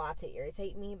takes a lot to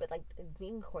irritate me, but like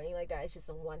being corny like that is just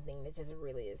one thing that just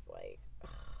really is like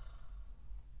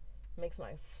makes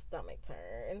my stomach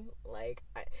turn. Like,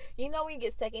 when you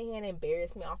get secondhand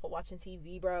embarrassment off of watching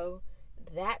TV, bro,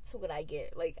 that's what I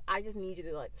get. Like, I just need you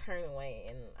to like turn away,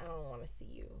 and I don't want to see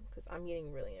you because I'm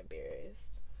getting really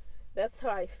embarrassed. That's how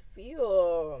I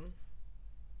feel.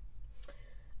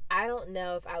 I don't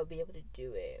know if I would be able to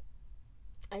do it.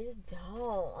 I just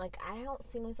don't. Like, I don't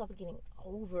see myself getting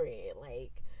over it.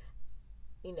 Like,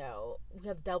 we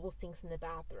have double sinks in the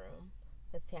bathroom.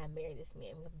 Let's say I marry this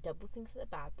man. We have double sinks in the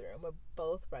bathroom. We're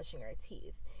both brushing our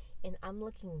teeth. And I'm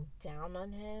looking down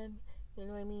on him. You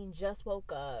know what I mean? Just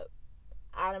woke up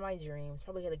out of my dreams.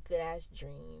 Probably had a good ass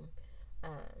dream.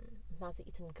 About to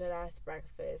eat some good ass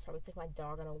breakfast. Probably take my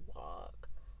dog on a walk.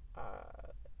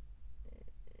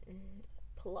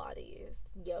 Pilates,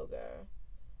 yoga,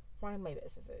 running my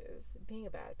businesses, being a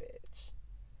bad bitch,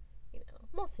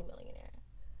 multi-millionaire.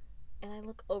 And I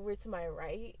look over to my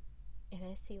right and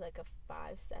I see like a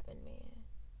 5'7" man.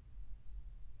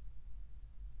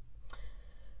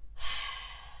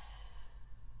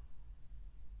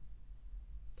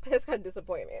 I just got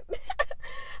disappointed.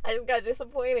 I just got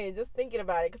disappointed just thinking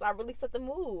about it because I really set the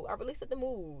mood.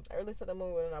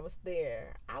 And I was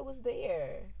there.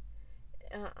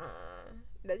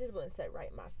 That just wouldn't set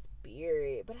right my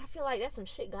spirit. But I feel like that's some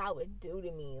shit God would do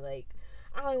to me. Like,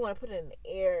 I don't even want to put it in the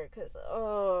air because,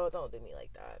 don't do me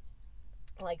like that.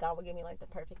 Like, God would give me like the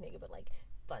perfect nigga, but like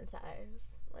fun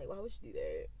size. Like, why would you do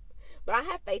that? But I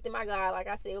have faith in my God. Like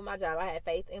I said with my job, I have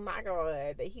faith in my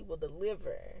God that He will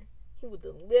deliver. He will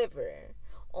deliver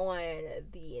on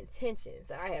the intentions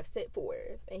that I have set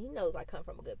forth. And He knows I come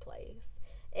from a good place.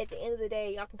 At the end of the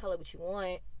day, y'all can call it what you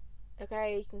want.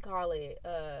 Okay, you can call it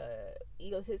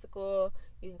egotistical,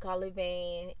 you can call it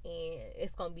vain, and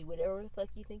it's gonna be whatever the fuck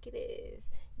you think it is,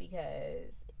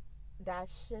 because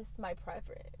that's just my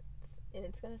preference, and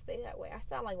it's gonna stay that way. I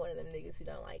sound like one of them niggas who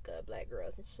don't like black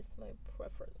girls. It's just my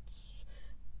preference.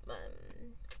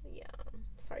 Yeah,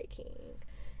 sorry, King.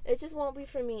 It just won't be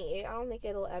for me. I don't think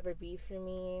it'll ever be for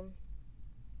me.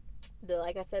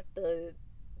 Like I said, the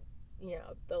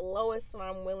lowest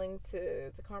I'm willing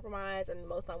to compromise, and the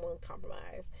most I'm willing to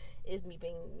compromise is me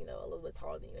being, a little bit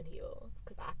taller than you in heels.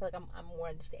 Because I feel like I'm more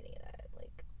understanding of that.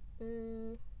 Like,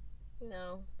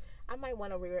 I might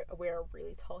want to wear a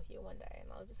really tall heel one day,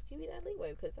 and I'll just give you that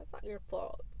leeway because that's not your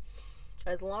fault.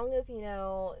 As long as,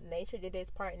 nature did its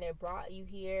part and it brought you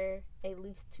here at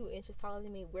least 2 inches taller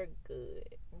than me, we're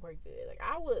good. Like,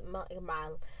 I would,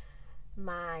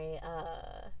 my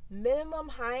minimum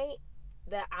height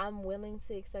that I'm willing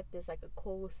to accept is like a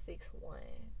cool 6'1".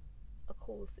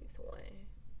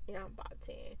 Yeah, I'm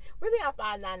 5'10". Really, I'm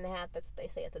 5'9.5". That's what they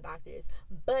say at the doctors.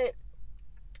 But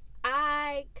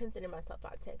I consider myself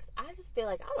 5'10" because I just feel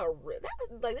like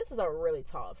this is a really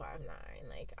tall 5'9".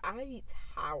 Like, I be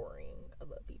towering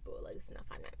above people. Like, it's not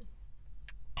 5'9".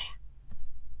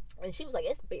 And she was like,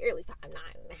 it's barely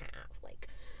 5'9.5". Like,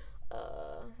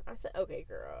 I said, okay,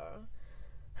 girl.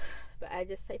 But I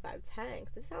just say 5'10"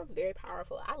 because it sounds very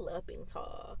powerful. I love being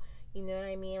tall. You know what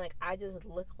I mean? Like, I just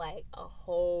look like a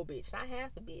whole bitch. Not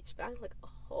half a bitch, but I look like a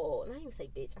whole. Not even say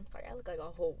bitch. I'm sorry. I look like a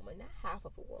whole woman. Not half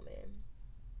of a woman.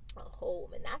 A whole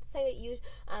woman. Not to say that you,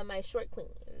 my short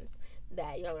queens,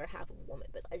 that y'all are half of a woman.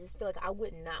 But I just feel like I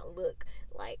would not look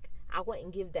like, I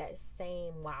wouldn't give that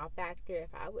same wow factor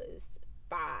if I was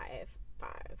 5'5".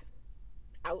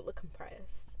 I would look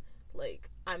compressed. Like,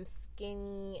 I'm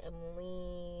skinny, I'm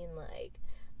lean, like,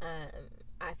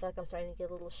 I feel like I'm starting to get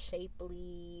a little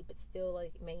shapely, but still,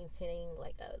 like, maintaining,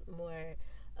 like, a more,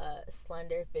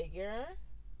 slender figure,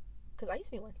 because I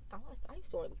used to want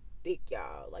to thick,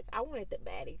 y'all. Like, I wanted the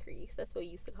baddie crease. That's what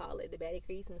we used to call it, the baddie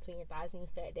crease in between your thighs when you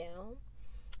sat down.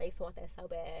 I used to want that so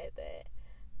bad, but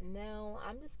now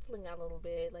I'm just filling out a little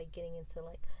bit, like, getting into,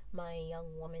 like, my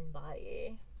young woman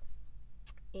body.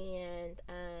 And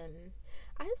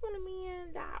I just want a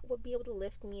man that would be able to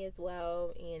lift me as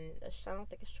well. And I don't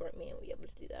think a short man would be able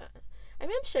to do that. I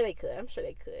mean, I'm sure they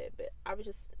could, but I would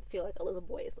just feel like a little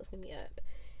boy is lifting me up.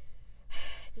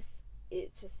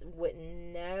 It just would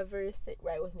never sit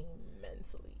right with me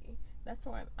mentally. That's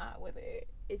where I'm at with it.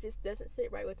 It just doesn't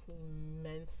sit right with me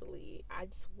mentally. I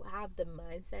just have the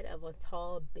mindset of a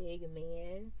tall, big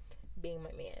man being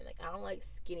my man. Like, I don't like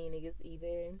skinny niggas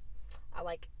either. I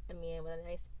like a man with a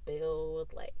nice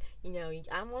build. Like,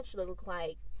 I want you to look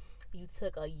like you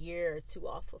took a year or 2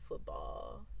 off of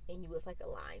football and you was like a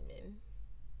lineman.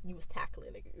 You was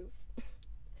tackling niggas.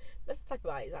 That's the type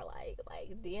of bodies I like.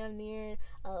 Like, damn near,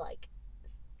 like,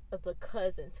 the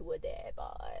cousin to a dad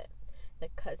bod. the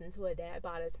cousin to a dad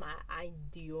bod is my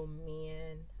ideal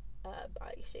man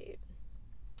body shape.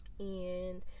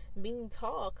 And being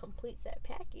tall completes that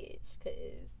package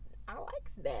because I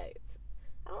like that.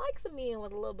 I like some men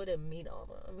with a little bit of meat on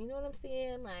them. You know what I'm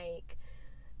saying? Like,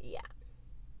 yeah.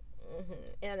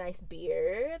 And a nice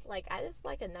beard. Like, I just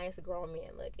like a nice grown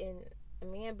man look. And a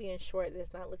man being short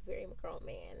does not look very grown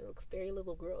man. It looks very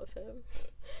little girl with him.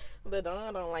 But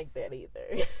I don't like that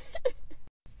either.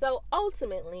 So,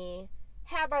 ultimately,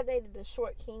 have I dated a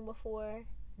short king before?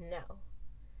 No.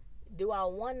 Do I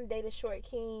want to date a short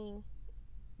king?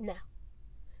 No.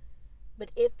 But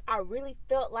if I really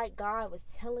felt like God was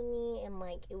telling me and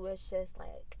like it was just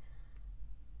like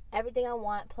everything I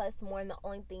want plus more, and the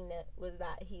only thing that was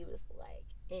that he was like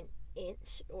an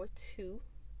inch or two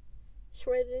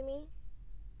shorter than me,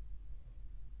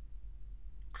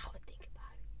 I would think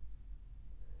about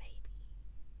it.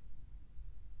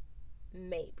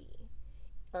 Maybe.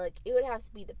 Like, it would have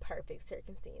to be the perfect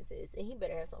circumstances, and he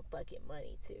better have some fucking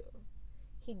money too.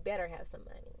 He better have some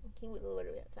money. He would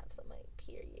literally have to have some money,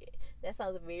 period. That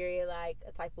sounds very like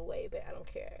a type of way, but I don't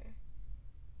care.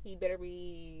 He better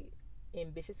be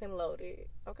ambitious and loaded,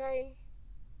 okay?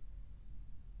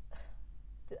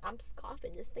 I'm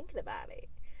scoffing just thinking about it.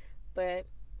 But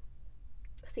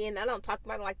seeing I don't talk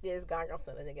about it like this, God gonna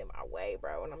send a nigga my way,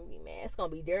 bro, and I'm gonna be mad. It's gonna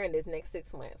be during this next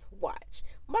 6 months. Watch.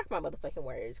 Mark my motherfucking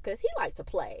words, because he likes to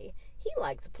play.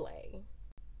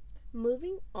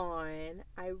 Moving on,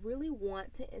 I really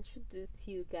want to introduce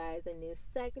to you guys a new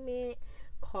segment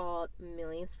called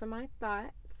Millions from My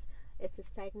Thoughts. It's a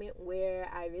segment where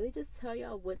I really just tell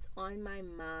y'all what's on my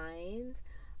mind.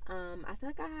 I feel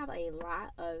like I have a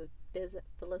lot of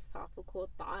philosophical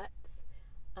thoughts.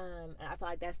 And I feel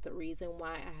like that's the reason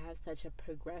why I have such a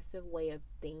progressive way of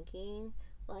thinking,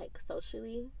 like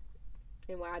socially,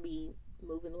 and why I be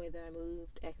moving the way that I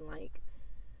moved, acting like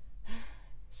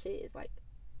shit is like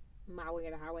my way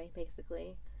or the highway,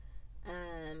 basically.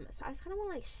 So I just kind of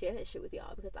want to like share that shit with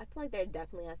y'all, because I feel like there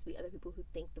definitely has to be other people who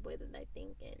think the way that I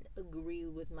think and agree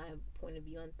with my point of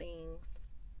view on things.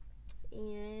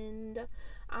 And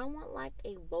I want like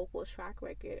a vocal track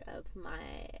record of my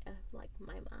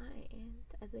mind.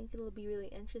 I think it'll be really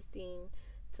interesting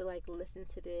to like listen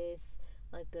to this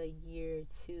like a year,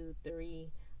 2,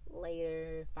 3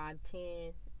 later, 5, 10,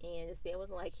 and just be able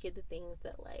to like hear the things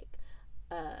that like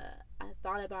I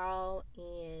thought about,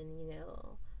 and you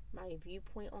know, my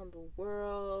viewpoint on the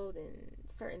world and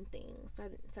certain things,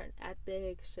 certain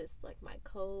ethics, just like my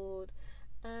code.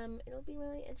 It'll be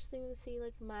really interesting to see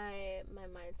like my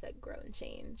mindset grow and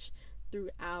change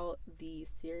throughout the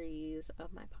series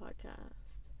of my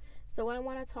podcast. So what I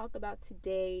want to talk about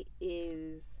today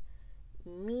is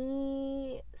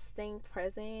me staying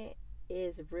present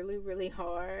is really, really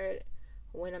hard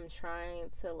when I'm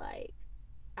trying to like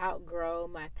outgrow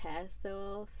my past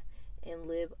self and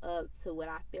live up to what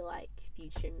I feel like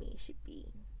future me should be.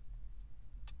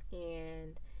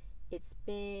 And it's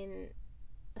been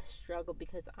a struggle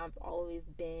because I've always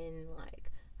been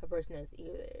like a person that's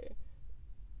either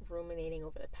ruminating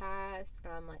over the past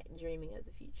or I'm like dreaming of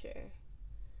the future.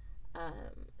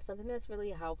 Something that's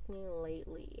really helped me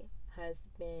lately has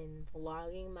been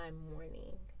vlogging my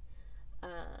morning.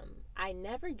 I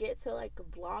never get to like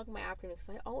vlog my afternoon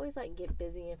because I always like get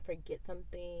busy and forget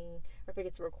something or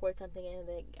forget to record something, and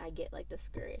then I get like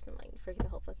discouraged and like forget the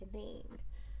whole fucking thing.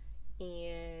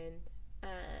 And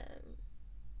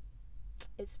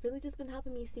it's really just been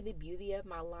helping me see the beauty of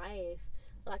my life.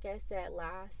 Like I said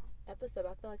last episode,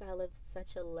 I feel like I live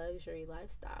such a luxury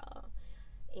lifestyle,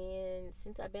 and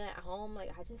since I've been at home, like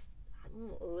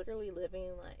I'm literally living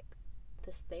like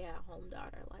the stay-at-home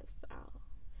daughter lifestyle.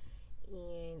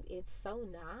 And it's so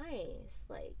nice,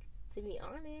 like, to be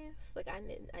honest. Like, I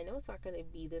know it's not going to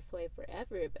be this way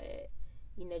forever, but,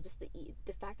 you know, just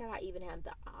the fact that I even have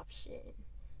the option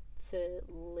to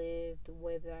live the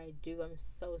way that I do, I'm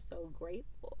so, so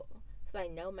grateful. Because I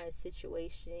know my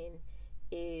situation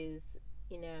is,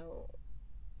 you know,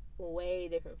 way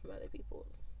different from other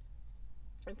people's.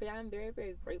 And for that, I'm very,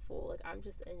 very grateful. Like, I'm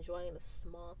just enjoying the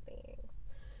small things.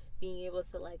 Being able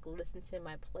to like listen to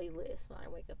my playlist when I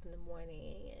wake up in the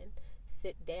morning and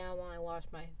sit down while I wash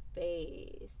my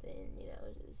face, and you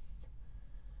know, just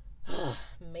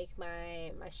make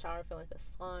my shower feel like a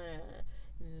sauna,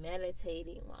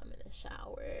 meditating while I'm in the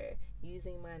shower,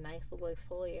 using my nice little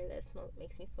exfoliator that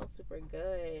makes me smell super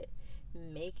good,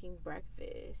 making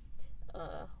breakfast,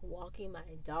 walking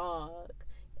my dog,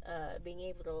 being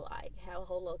able to like have a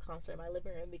whole little concert in my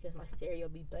living room because my stereo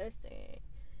be busting.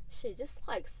 Shit, just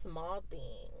like small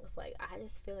things. Like, I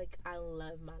just feel like I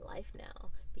love my life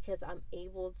now because I'm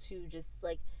able to just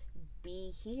like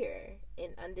be here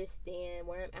and understand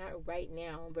where I'm at right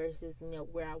now versus,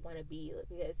 where I want to be.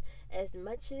 Because as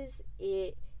much as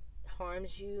it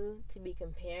harms you to be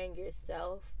comparing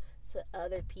yourself to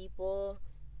other people,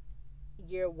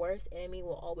 your worst enemy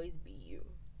will always be you.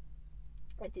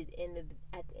 At the end of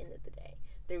the day,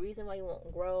 the reason why you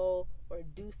won't grow or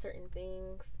do certain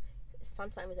things,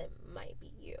 sometimes it might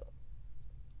be you.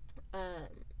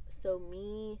 So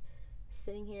me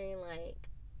sitting here and like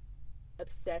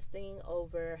obsessing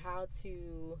over how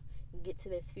to get to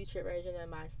this future version of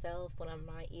myself when I'm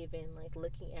not even like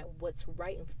looking at what's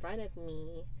right in front of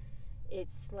me,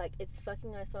 it's like it's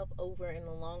fucking myself over in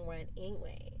the long run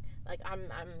anyway. Like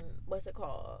I'm what's it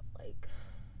called? Like,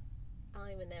 I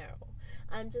don't even know.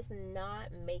 I'm just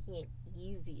not making it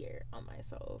easier on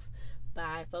myself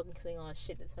by focusing on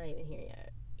shit that's not even here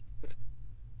yet.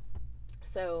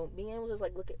 So being able to just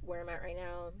like look at where I'm at right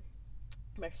now,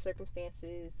 my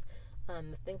circumstances,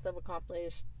 the things I've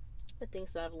accomplished, the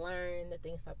things that I've learned, the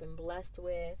things I've been blessed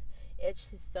with, it's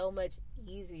just so much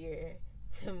easier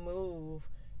to move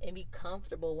and be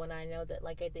comfortable when I know that,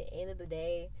 like, at the end of the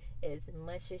day, as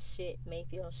much as shit may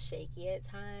feel shaky at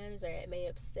times, or it may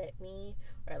upset me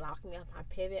or lock me off my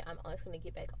pivot, I'm always going to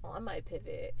get back on my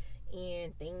pivot,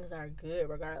 and things are good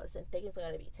regardless, and things are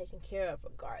going to be taken care of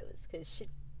regardless, because shit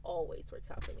always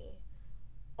works out for me.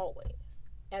 Always.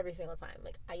 Every single time.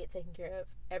 Like, I get taken care of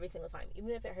every single time. Even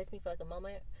if it hurts me for like a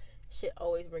moment, shit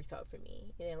always works out for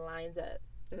me, and it lines up.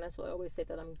 And that's why I always say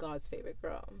that I'm God's favorite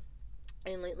girl.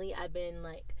 And lately I've been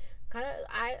like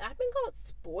I've been called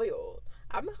spoiled.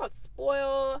 I've been called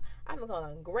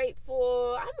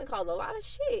ungrateful. I've been called a lot of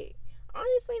shit.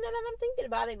 Honestly, now that I'm thinking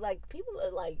about it, like, people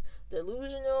are like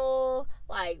delusional.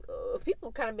 Like,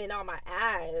 people kind of been on my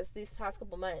ass these past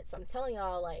couple months. I'm telling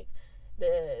y'all, like,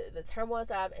 the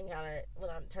turmoils I've encountered when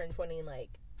I'm turned 20, and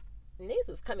like, niggas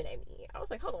was coming at me. I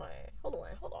was like, hold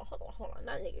on.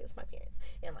 Not niggas, my parents.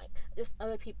 And like, just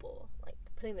other people, like,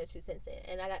 putting their 2 cents in.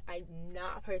 And I'm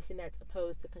not a person that's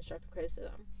opposed to constructive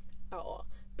criticism at all.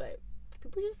 But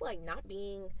people just like not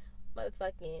being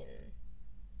motherfucking,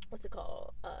 what's it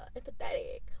called?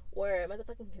 Empathetic or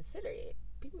motherfucking considerate.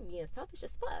 People being selfish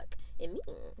as fuck and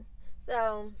mean.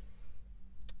 So,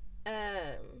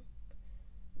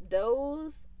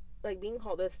 those, like, being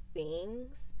called those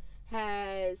things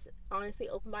has honestly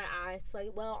opened my eyes to,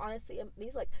 like, well, honestly,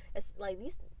 these, like, it's like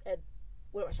these,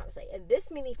 what am I trying to say? If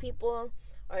this many people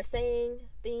are saying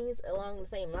things along the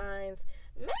same lines,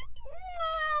 let me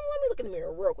look in the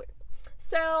mirror real quick.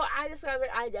 So I discovered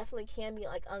I definitely can be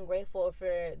like ungrateful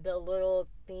for the little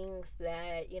things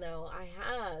that, I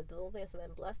have, the little things that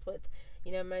I'm blessed with.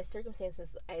 My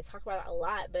circumstances, I talk about it a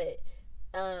lot, but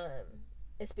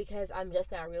it's because I'm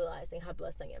just now realizing how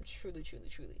blessed I am. Truly, truly,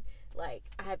 truly. Like,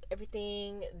 I have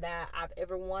everything that I've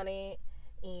ever wanted,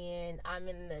 and I'm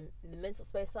in the mental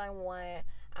space I want.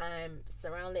 I'm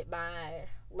surrounded by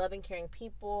loving, caring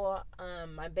people.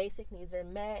 My basic needs are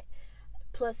met,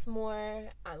 plus more.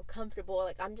 I'm comfortable.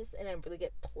 Like, I'm just in a really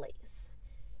good place.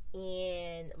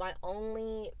 And my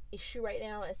only issue right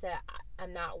now is that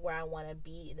I'm not where I want to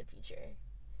be in the future.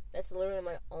 That's literally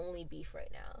my only beef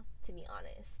right now, to be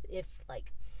honest. If,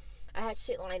 like, I had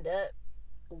shit lined up,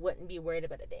 wouldn't be worried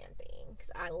about a damn thing, because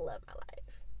I love my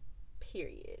life.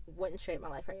 Period. Wouldn't trade my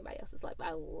life for anybody else's life.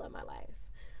 I love my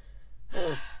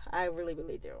life. I really,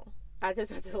 really do. I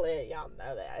just have to let y'all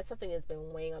know that it's something that's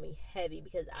been weighing on me heavy,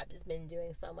 because I've just been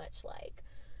doing so much, like,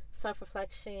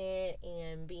 self-reflection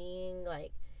and being,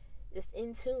 like, just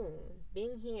in tune,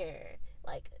 being here,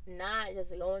 like, not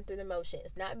just going through the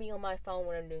motions, not being on my phone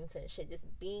when I'm doing certain shit, just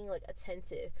being, like,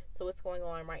 attentive to what's going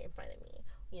on right in front of me.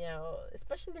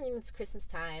 Especially during this Christmas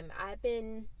time, I've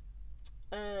been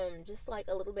just like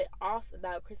a little bit off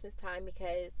about Christmas time,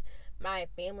 because my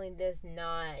family does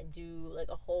not do like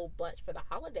a whole bunch for the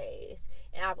holidays,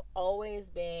 and I've always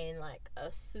been like a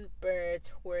super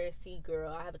touristy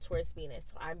girl. I have a tourist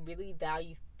Venus, so I really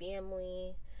value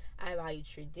family. I value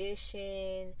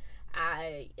tradition.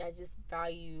 I just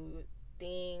value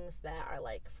things that are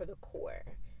like for the core.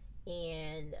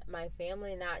 And my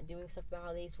family not doing stuff for the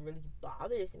holidays really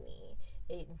bothers me.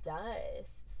 It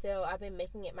does. So I've been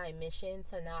making it my mission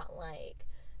to not like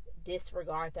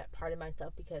disregard that part of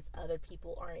myself because other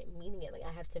people aren't meeting it. Like,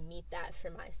 I have to meet that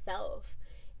for myself.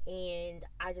 And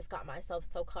I just got myself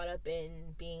so caught up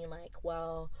in being like,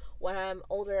 well, when I'm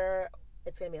older,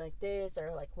 it's going to be like this,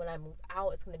 or like when I move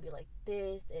out, it's going to be like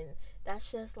this. And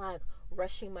that's just like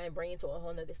rushing my brain to a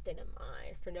whole nother state of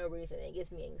mind for no reason. It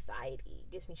gives me anxiety,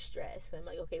 it gives me stress. And I'm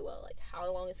like, okay, well, like,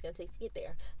 how long is it going to take to get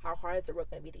there? How hard is the road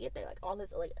going to be to get there? Like, all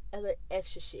this like other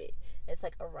extra shit. It's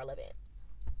like irrelevant.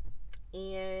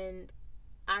 And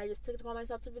I just took it upon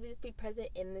myself to really just be present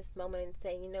in this moment and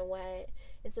say, you know what,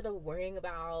 instead of worrying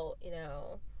about,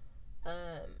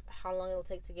 how long it'll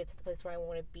take to get to the place where I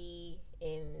want to be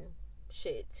in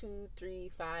 2,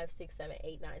 3, 5, 6, 7,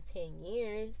 8, 9, 10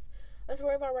 years. Let's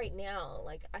worry about right now.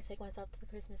 Like, I take myself to the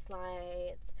Christmas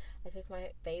lights. I cook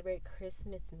my favorite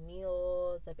Christmas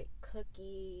meals. I bake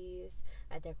cookies.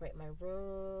 I decorate my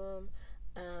room.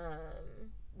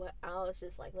 What else?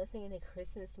 Just like listening to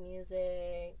Christmas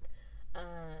music.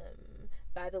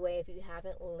 By the way, if you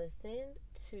haven't listened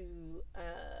to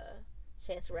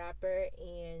Chance the Rapper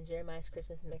and Jeremiah's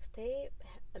Christmas mixtape,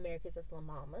 America's Just La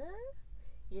Mama,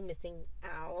 you're missing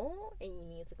out, and you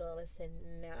need to go listen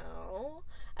now.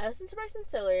 I listened to Bryson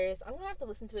Tillers. I'm gonna have to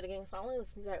listen to it again, so I only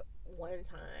listened to that one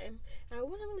time, and I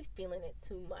wasn't really feeling it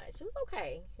too much. It was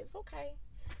okay.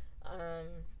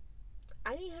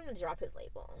 I need him to drop his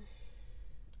label.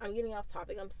 I'm getting off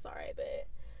topic. I'm sorry, but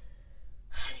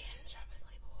I need him to drop his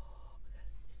label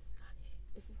because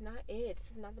this is not it.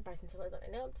 This is not the Bryson Tiller that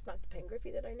I know. It's not the Pen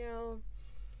Griffey that I know.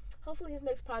 Hopefully his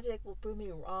next project will prove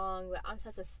me wrong, but I'm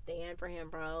such a stan for him,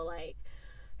 bro. Like,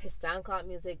 his SoundCloud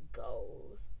music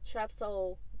goes. Trap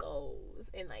Soul goes.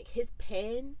 And, like, his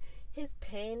pen,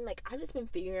 like, I've just been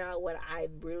figuring out what I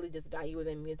really just value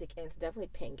within music, and it's definitely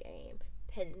pen game,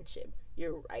 penmanship,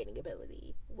 your writing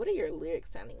ability. What are your lyrics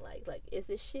sounding like? Like, is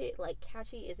this shit, like,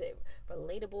 catchy? Is it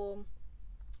relatable?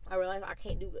 I realize I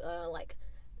can't do, like,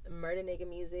 murder nigga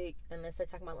music unless they're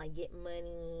talking about, like, get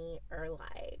money or,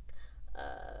 like,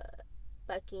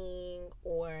 fucking,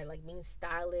 or like being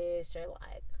stylish, or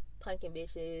like punking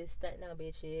bitches, stunting out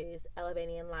bitches,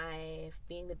 elevating in life,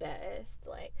 being the best.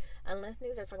 Like, unless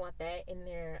niggas are talking about that in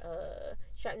their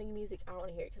trap nigga music, I don't want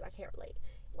to hear it because I can't relate.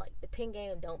 Like, the pen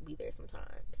game don't be there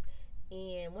sometimes.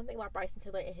 And one thing about Bryson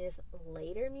Tiller in his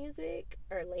later music,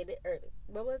 or in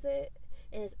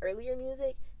his earlier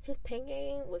music, his pen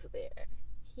game was there.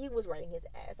 He was writing his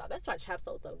ass off. That's why Trap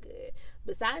Soul's so good.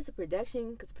 Besides the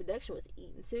production, because production was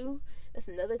eaten too. That's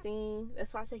another thing.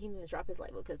 That's why I said he needs to drop his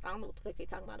label, because I don't know what the fuck they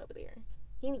talking about over there.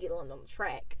 He need to get London on the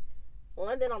track.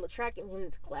 London on the track and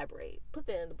him to collaborate. Put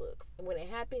that in the books. And when it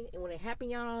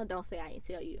happened, y'all, don't say I didn't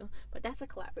tell you. But that's a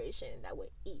collaboration that would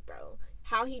eat, bro.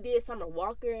 How he did Summer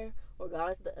Walker,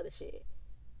 regardless of the other shit.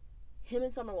 Him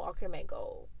and Summer Walker made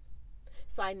gold.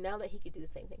 So I know that he could do the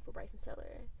same thing for Bryson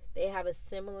Tiller. They have a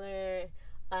similar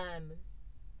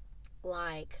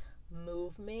like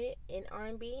movement in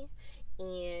R&B,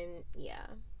 and yeah,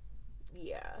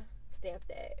 stamp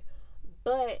that.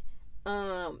 But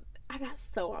I got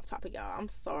so off topic, y'all. I'm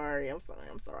sorry,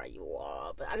 you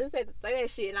all. But I just had to say that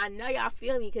shit, and I know y'all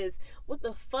feel me, because what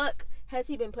the fuck has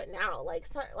he been putting out? Like,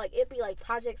 it'd be like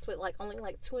projects with like only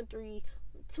like 2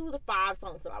 to 5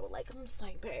 songs that I would like. I'm just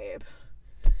like, babe,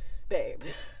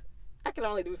 I can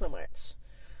only do so much.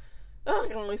 I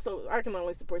can only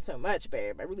support so much,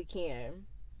 babe. I really can.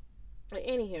 But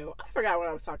anywho, I forgot what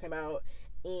I was talking about,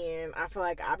 and I feel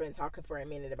like I've been talking for a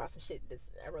minute about some shit that's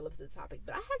irrelevant to the topic.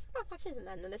 But I had to stop watching, and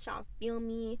I know that y'all feel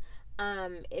me.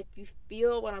 If you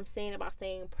feel what I'm saying about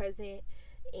staying present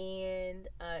and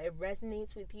it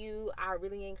resonates with you, I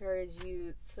really encourage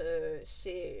you to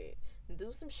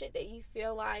do some shit that you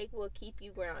feel like will keep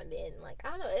you grounded. Like, I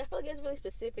don't know, I feel like it's really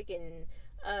specific and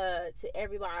to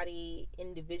everybody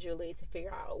individually to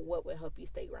figure out what would help you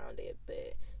stay grounded.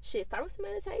 But shit, start with some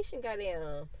meditation,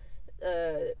 goddamn.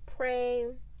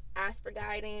 Pray, ask for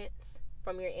guidance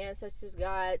from your ancestors,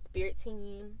 God, spirit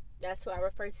team. That's who I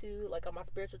refer to. Like, on my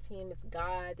spiritual team, it's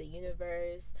God, the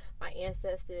universe, my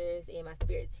ancestors, and my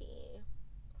spirit team.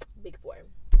 Big four.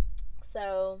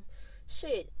 So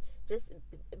shit, just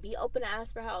be open to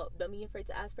ask for help. Don't be afraid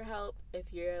to ask for help if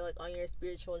you're like on your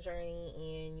spiritual journey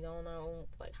and you don't know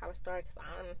like how to start. Cause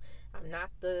I'm not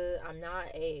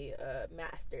a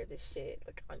master of this shit.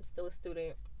 Like, I'm still a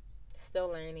student, still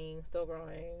learning, still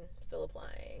growing, still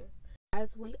applying.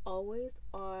 As we always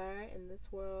are in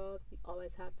this world, we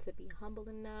always have to be humble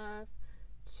enough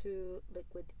to look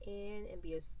within and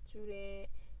be a student,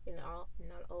 and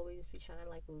not always be trying to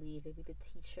like lead and be the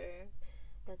teacher.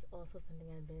 That's also something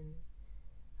I've been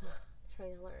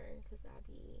trying to learn, because I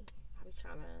be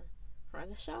trying to run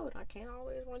the show, and I can't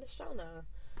always run the show now.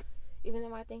 Even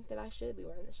though I think that I should be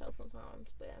running the show sometimes,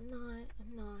 but I'm not.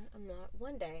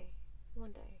 One day.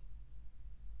 One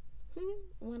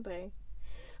day.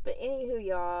 But anywho,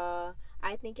 y'all,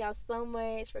 I thank y'all so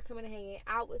much for coming and hanging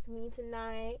out with me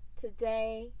tonight,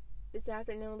 today, this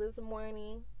afternoon, this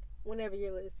morning, whenever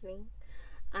you're listening.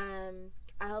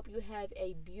 I hope you have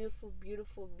a beautiful,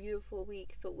 beautiful, beautiful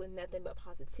week filled with nothing but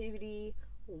positivity,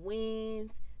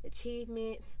 wins,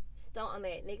 achievements. Stunt on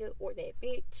that nigga or that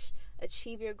bitch.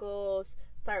 Achieve your goals.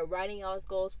 Start writing y'all's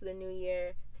goals for the new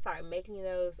year. Start making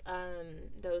those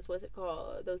what's it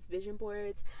called? Those vision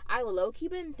boards. I low-key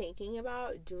been thinking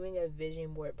about doing a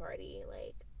vision board party.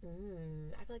 Like,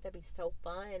 I feel like that'd be so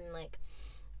fun. Like,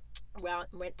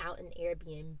 rent out an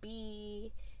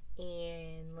Airbnb,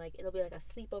 and like it'll be like a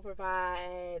sleepover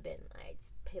vibe, and like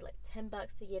pay like $10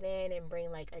 to get in, and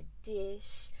bring like a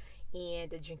dish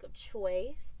and a drink of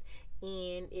choice,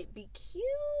 and it'd be cute.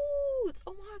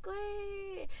 Oh my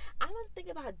god, I was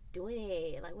thinking about doing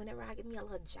it like whenever I get me a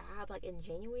little job, like in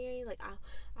January. Like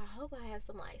I hope I have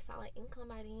some like solid income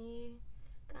by then.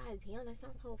 God damn, that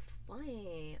sounds so fun.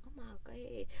 Oh my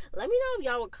god, let me know if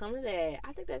y'all would come to that.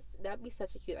 I think that'd be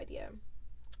such a cute idea.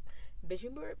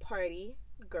 Vision board party,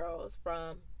 girls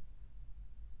from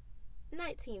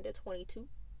 19 to 22,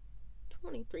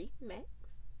 23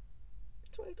 max,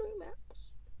 23 max.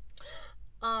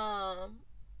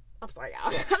 I'm sorry,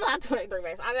 y'all. I'm not 23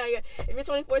 max. I know if you're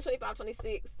 24, 25,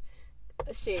 26,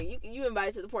 shit, you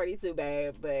invited to the party too,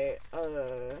 babe. But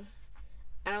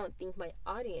I don't think my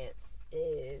audience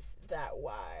is that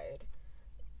wide.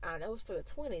 I know it's for the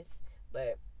 20s,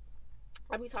 but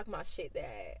I be talking about shit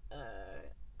that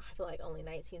I feel like only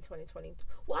 19, 20, 20.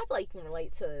 Well, I feel like you can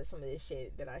relate to some of this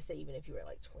shit that I say even if you were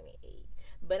like 28.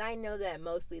 But I know that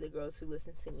mostly the girls who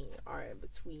listen to me are in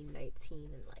between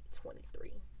 19 and like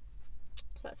 23.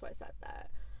 So that's why I said that.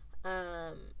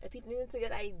 If you think it's a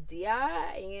good idea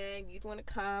and you'd want to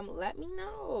come, let me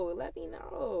know.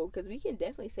 Because we can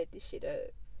definitely set this shit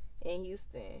up in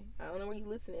Houston. I don't know where you're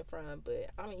listening from, but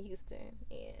I'm in Houston,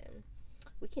 and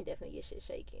we can definitely get shit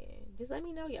shaking. Just let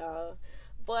me know, y'all.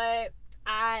 But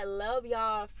I love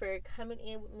y'all for coming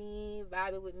in with me,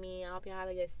 vibing with me. I hope y'all had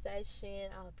a good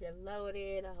session. I hope you're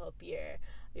loaded. I hope your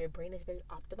brain is very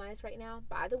optimized right now.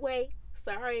 By the way,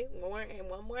 sorry, one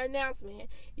more announcement.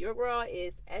 Your girl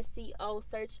is SEO,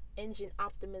 search engine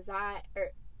optimization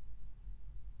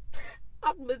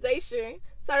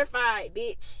certified,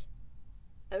 bitch.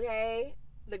 Okay?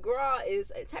 The girl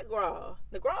is a tech girl.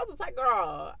 The girl's a tech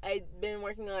girl. I've been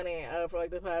working on it for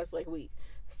like the past like week.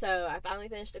 So I finally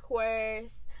finished the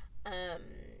course.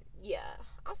 Yeah,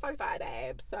 I'm certified,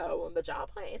 babe. So the job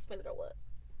plan is finna go up.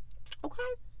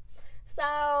 Okay?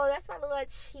 So that's my little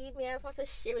achievement I just want to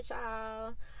share with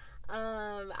y'all.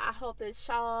 I hope that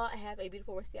y'all have a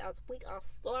beautiful rest of y'all's week. I'm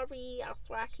sorry. I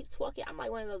swear I keep talking. I'm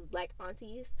like one of those black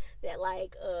aunties that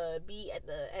like be at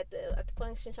the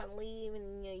function trying to leave,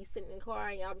 and you sit in the car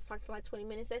and y'all just talking for like 20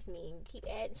 minutes. That's me. Keep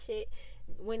adding shit.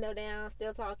 Window down,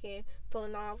 still talking,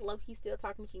 pulling off, low key still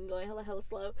talking, but you can go hella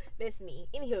slow. That's me.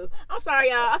 Anywho, I'm sorry,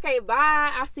 y'all. Okay,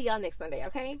 bye. I'll see y'all next Sunday,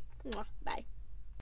 okay? Bye.